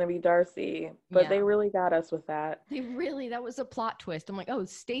it was going to be Darcy, but they really got us with that. That was a plot twist. I'm like, oh,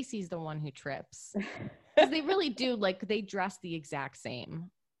 Stacy's the one who trips. Because they really do, like, they dress the exact same.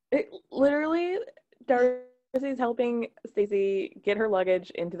 Literally, Darcy's helping Stacy get her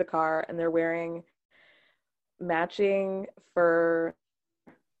luggage into the car, and they're wearing matching fur,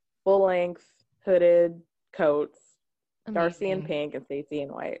 full-length hooded coats. Amazing. Darcy in pink and Stacy in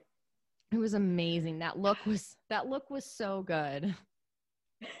white. It was amazing. That look was so good.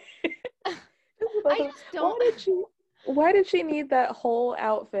 I just don't. Why did she need that whole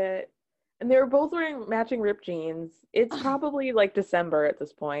outfit? And they were both wearing matching ripped jeans. It's probably like December at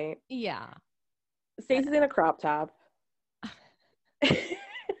this point. Yeah. Stacy's in a crop top.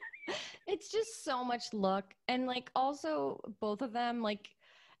 It's just so much look. And like, also both of them, like,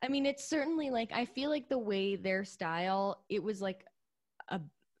 I mean, it's certainly like, I feel like the way their style, it was like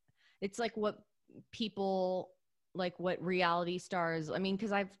it's like what people, like what reality stars, I mean,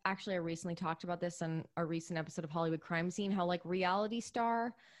 because I recently talked about this on a recent episode of Hollywood Crime Scene, how like reality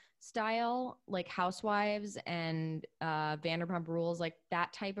star style, like Housewives and Vanderpump Rules, like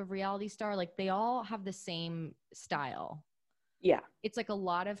that type of reality star, like they all have the same style. Yeah. It's like a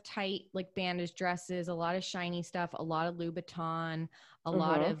lot of tight, like bandage dresses, a lot of shiny stuff, a lot of Louboutin, a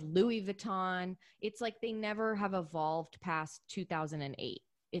lot of Louis Vuitton. It's like they never have evolved past 2008.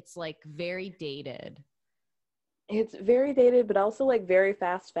 It's like very dated. It's very dated, but also like very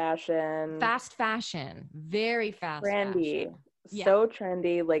fast fashion. Fast fashion. Very fast trendy. fashion. So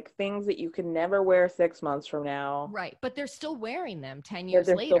trendy, like things that you can never wear 6 months from now. Right. But they're still wearing them 10 years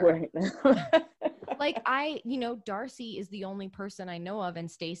they're later. Still wearing them. Like Darcy is the only person I know of, and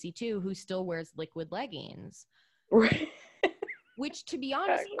Stacey too, who still wears liquid leggings. Right. Which, to be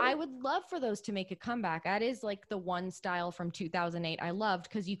honest, I would love for those to make a comeback. That is like the one style from 2008 I loved,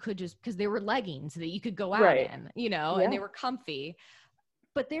 because they were leggings that you could go out in, and they were comfy.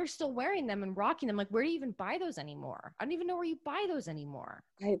 But they're still wearing them and rocking them. Like, where do you even buy those anymore? I don't even know where you buy those anymore.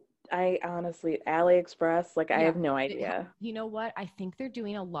 I honestly, AliExpress, like, I have no idea. You know what? I think they're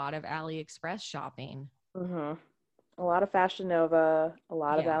doing a lot of AliExpress shopping. A lot of Fashion Nova, a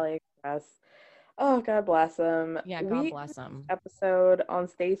lot of AliExpress. Oh, God bless them. Yeah, God bless them. Episode on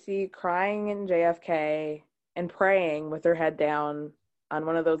Stacey crying in JFK and praying with her head down on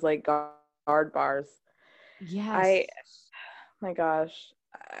one of those, like, guard bars. Yes. My gosh.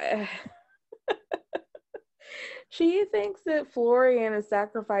 She thinks that Florian is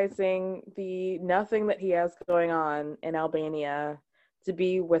sacrificing the nothing that he has going on in Albania to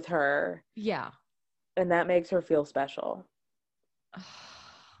be with her. Yeah. And that makes her feel special.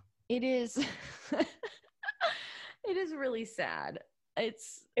 It is. It is really sad.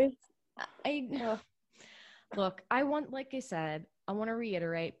 Look, like I said, I want to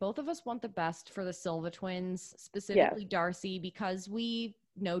reiterate, both of us want the best for the Silva twins, specifically Darcy, because we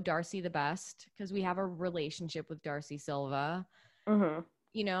know Darcy the best, because we have a relationship with Darcy Silva. And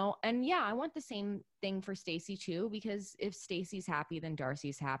I want the same thing for Stacey too, because if Stacey's happy, then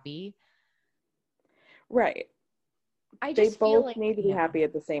Darcy's happy. Right. They both need to be happy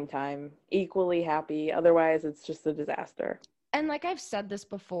at the same time, equally happy. Otherwise, it's just a disaster. And like I've said this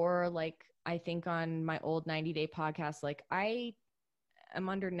before, like I think on my old 90-day podcast, like I am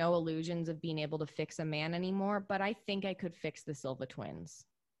under no illusions of being able to fix a man anymore, but I think I could fix the Silva twins.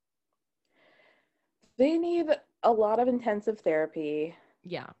 They need a lot of intensive therapy.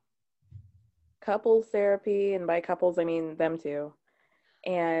 Yeah. Couples therapy, and by couples, I mean them too.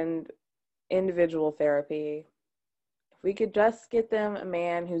 And individual therapy. If we could just get them a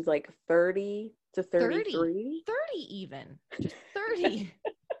man who's like 30 to 33. 30 even. Just 30.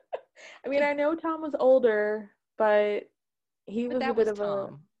 I mean, I know Tom was older, but he was a bit of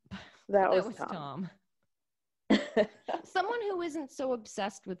Tom. That was Tom. Someone who isn't so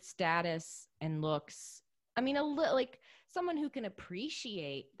obsessed with status and looks. I mean, like someone who can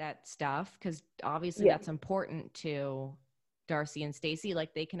appreciate that stuff, because obviously that's important to Darcy and Stacey.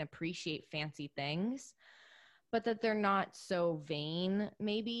 Like they can appreciate fancy things, but that they're not so vain.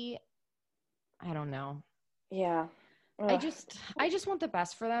 Maybe, I don't know. Yeah. I just want the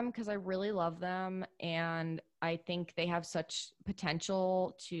best for them, because I really love them, and I think they have such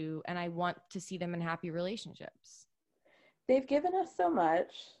potential and I want to see them in happy relationships. They've given us so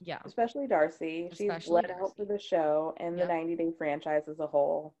much. Yeah. Especially Darcy. She's bled out for the show and the 90-day franchise as a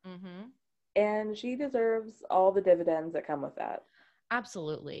whole. And she deserves all the dividends that come with that.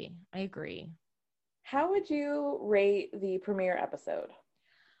 Absolutely. I agree. How would you rate the premiere episode?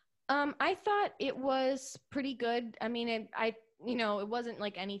 I thought it was pretty good. I mean, it wasn't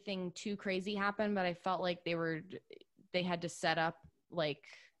like anything too crazy happened, but I felt like they had to set up like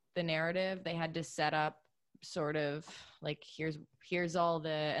the narrative. They had to set up sort of like, here's all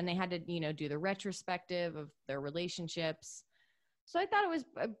and they had to, do the retrospective of their relationships. So I thought it was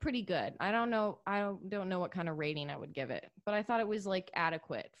pretty good. I don't know what kind of rating I would give it, but I thought it was like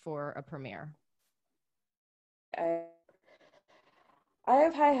adequate for a premiere. I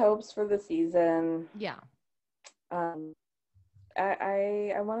have high hopes for the season. Yeah. I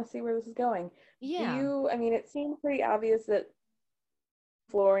want to see where this is going. Yeah. I mean, it seemed pretty obvious that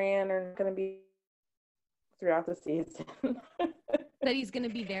Florian are going to be throughout the season. That he's going to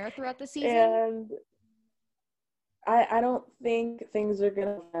be there throughout the season? And I don't think things are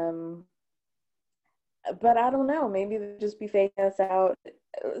going to, but I don't know. Maybe they'll just be faking us out.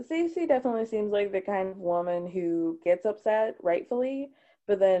 Stacey definitely seems like the kind of woman who gets upset rightfully,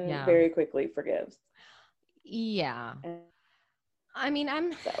 but then very quickly forgives. Yeah. I mean,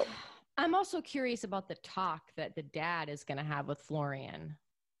 I'm also curious about the talk that the dad is going to have with Florian.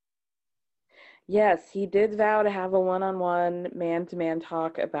 Yes, he did vow to have a one-on-one, man-to-man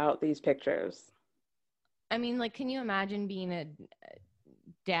talk about these pictures. I mean, like, can you imagine being a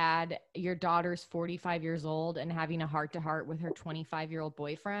dad, your daughter's 45 years old and having a heart-to-heart with her 25-year-old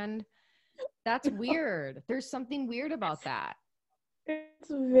boyfriend? That's weird. There's something weird about that. It's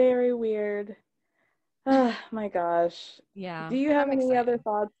very weird. Oh my gosh. Yeah. Do you have any other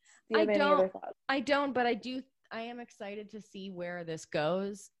thoughts? I don't, but I am excited to see where this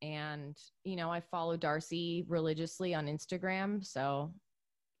goes. And, you know, I follow Darcy religiously on Instagram, so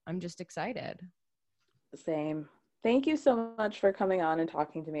I'm just excited. Same. Thank you so much for coming on and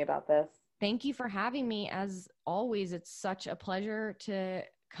talking to me about this. Thank you for having me. As always, it's such a pleasure to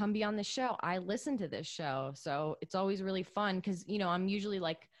come be on the show. I listen to this show, so it's always really fun because, you know, I'm usually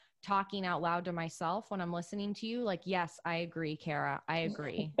like talking out loud to myself when I'm listening to you. Like, yes, I agree, Kara. I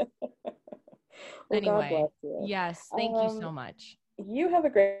agree. Well, anyway, God bless you. Yes, thank you so much. You have a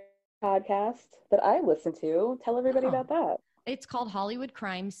great podcast that I listen to. Tell everybody about that. It's called Hollywood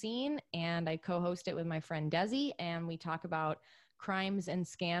Crime Scene, and I co-host it with my friend Desi, and we talk about crimes and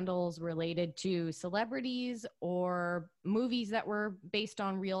scandals related to celebrities or movies that were based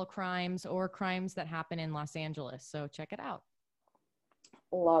on real crimes or crimes that happen in Los Angeles. So check it out.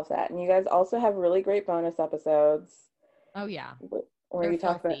 Love that. And you guys also have really great bonus episodes. Oh, yeah. Where you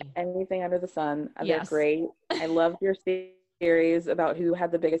talk about anything under the sun. They're great. I loved your series about who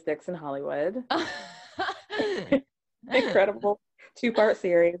had the biggest dicks in Hollywood. Incredible 2-part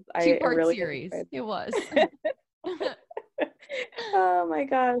series. Two-part series. It was. Oh my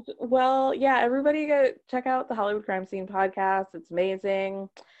gosh. Well, yeah, everybody go check out the Hollywood Crime Scene podcast. It's amazing.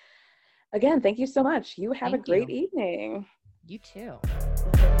 Again, thank you so much. You have a great evening. You too.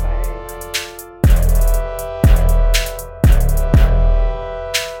 Bye.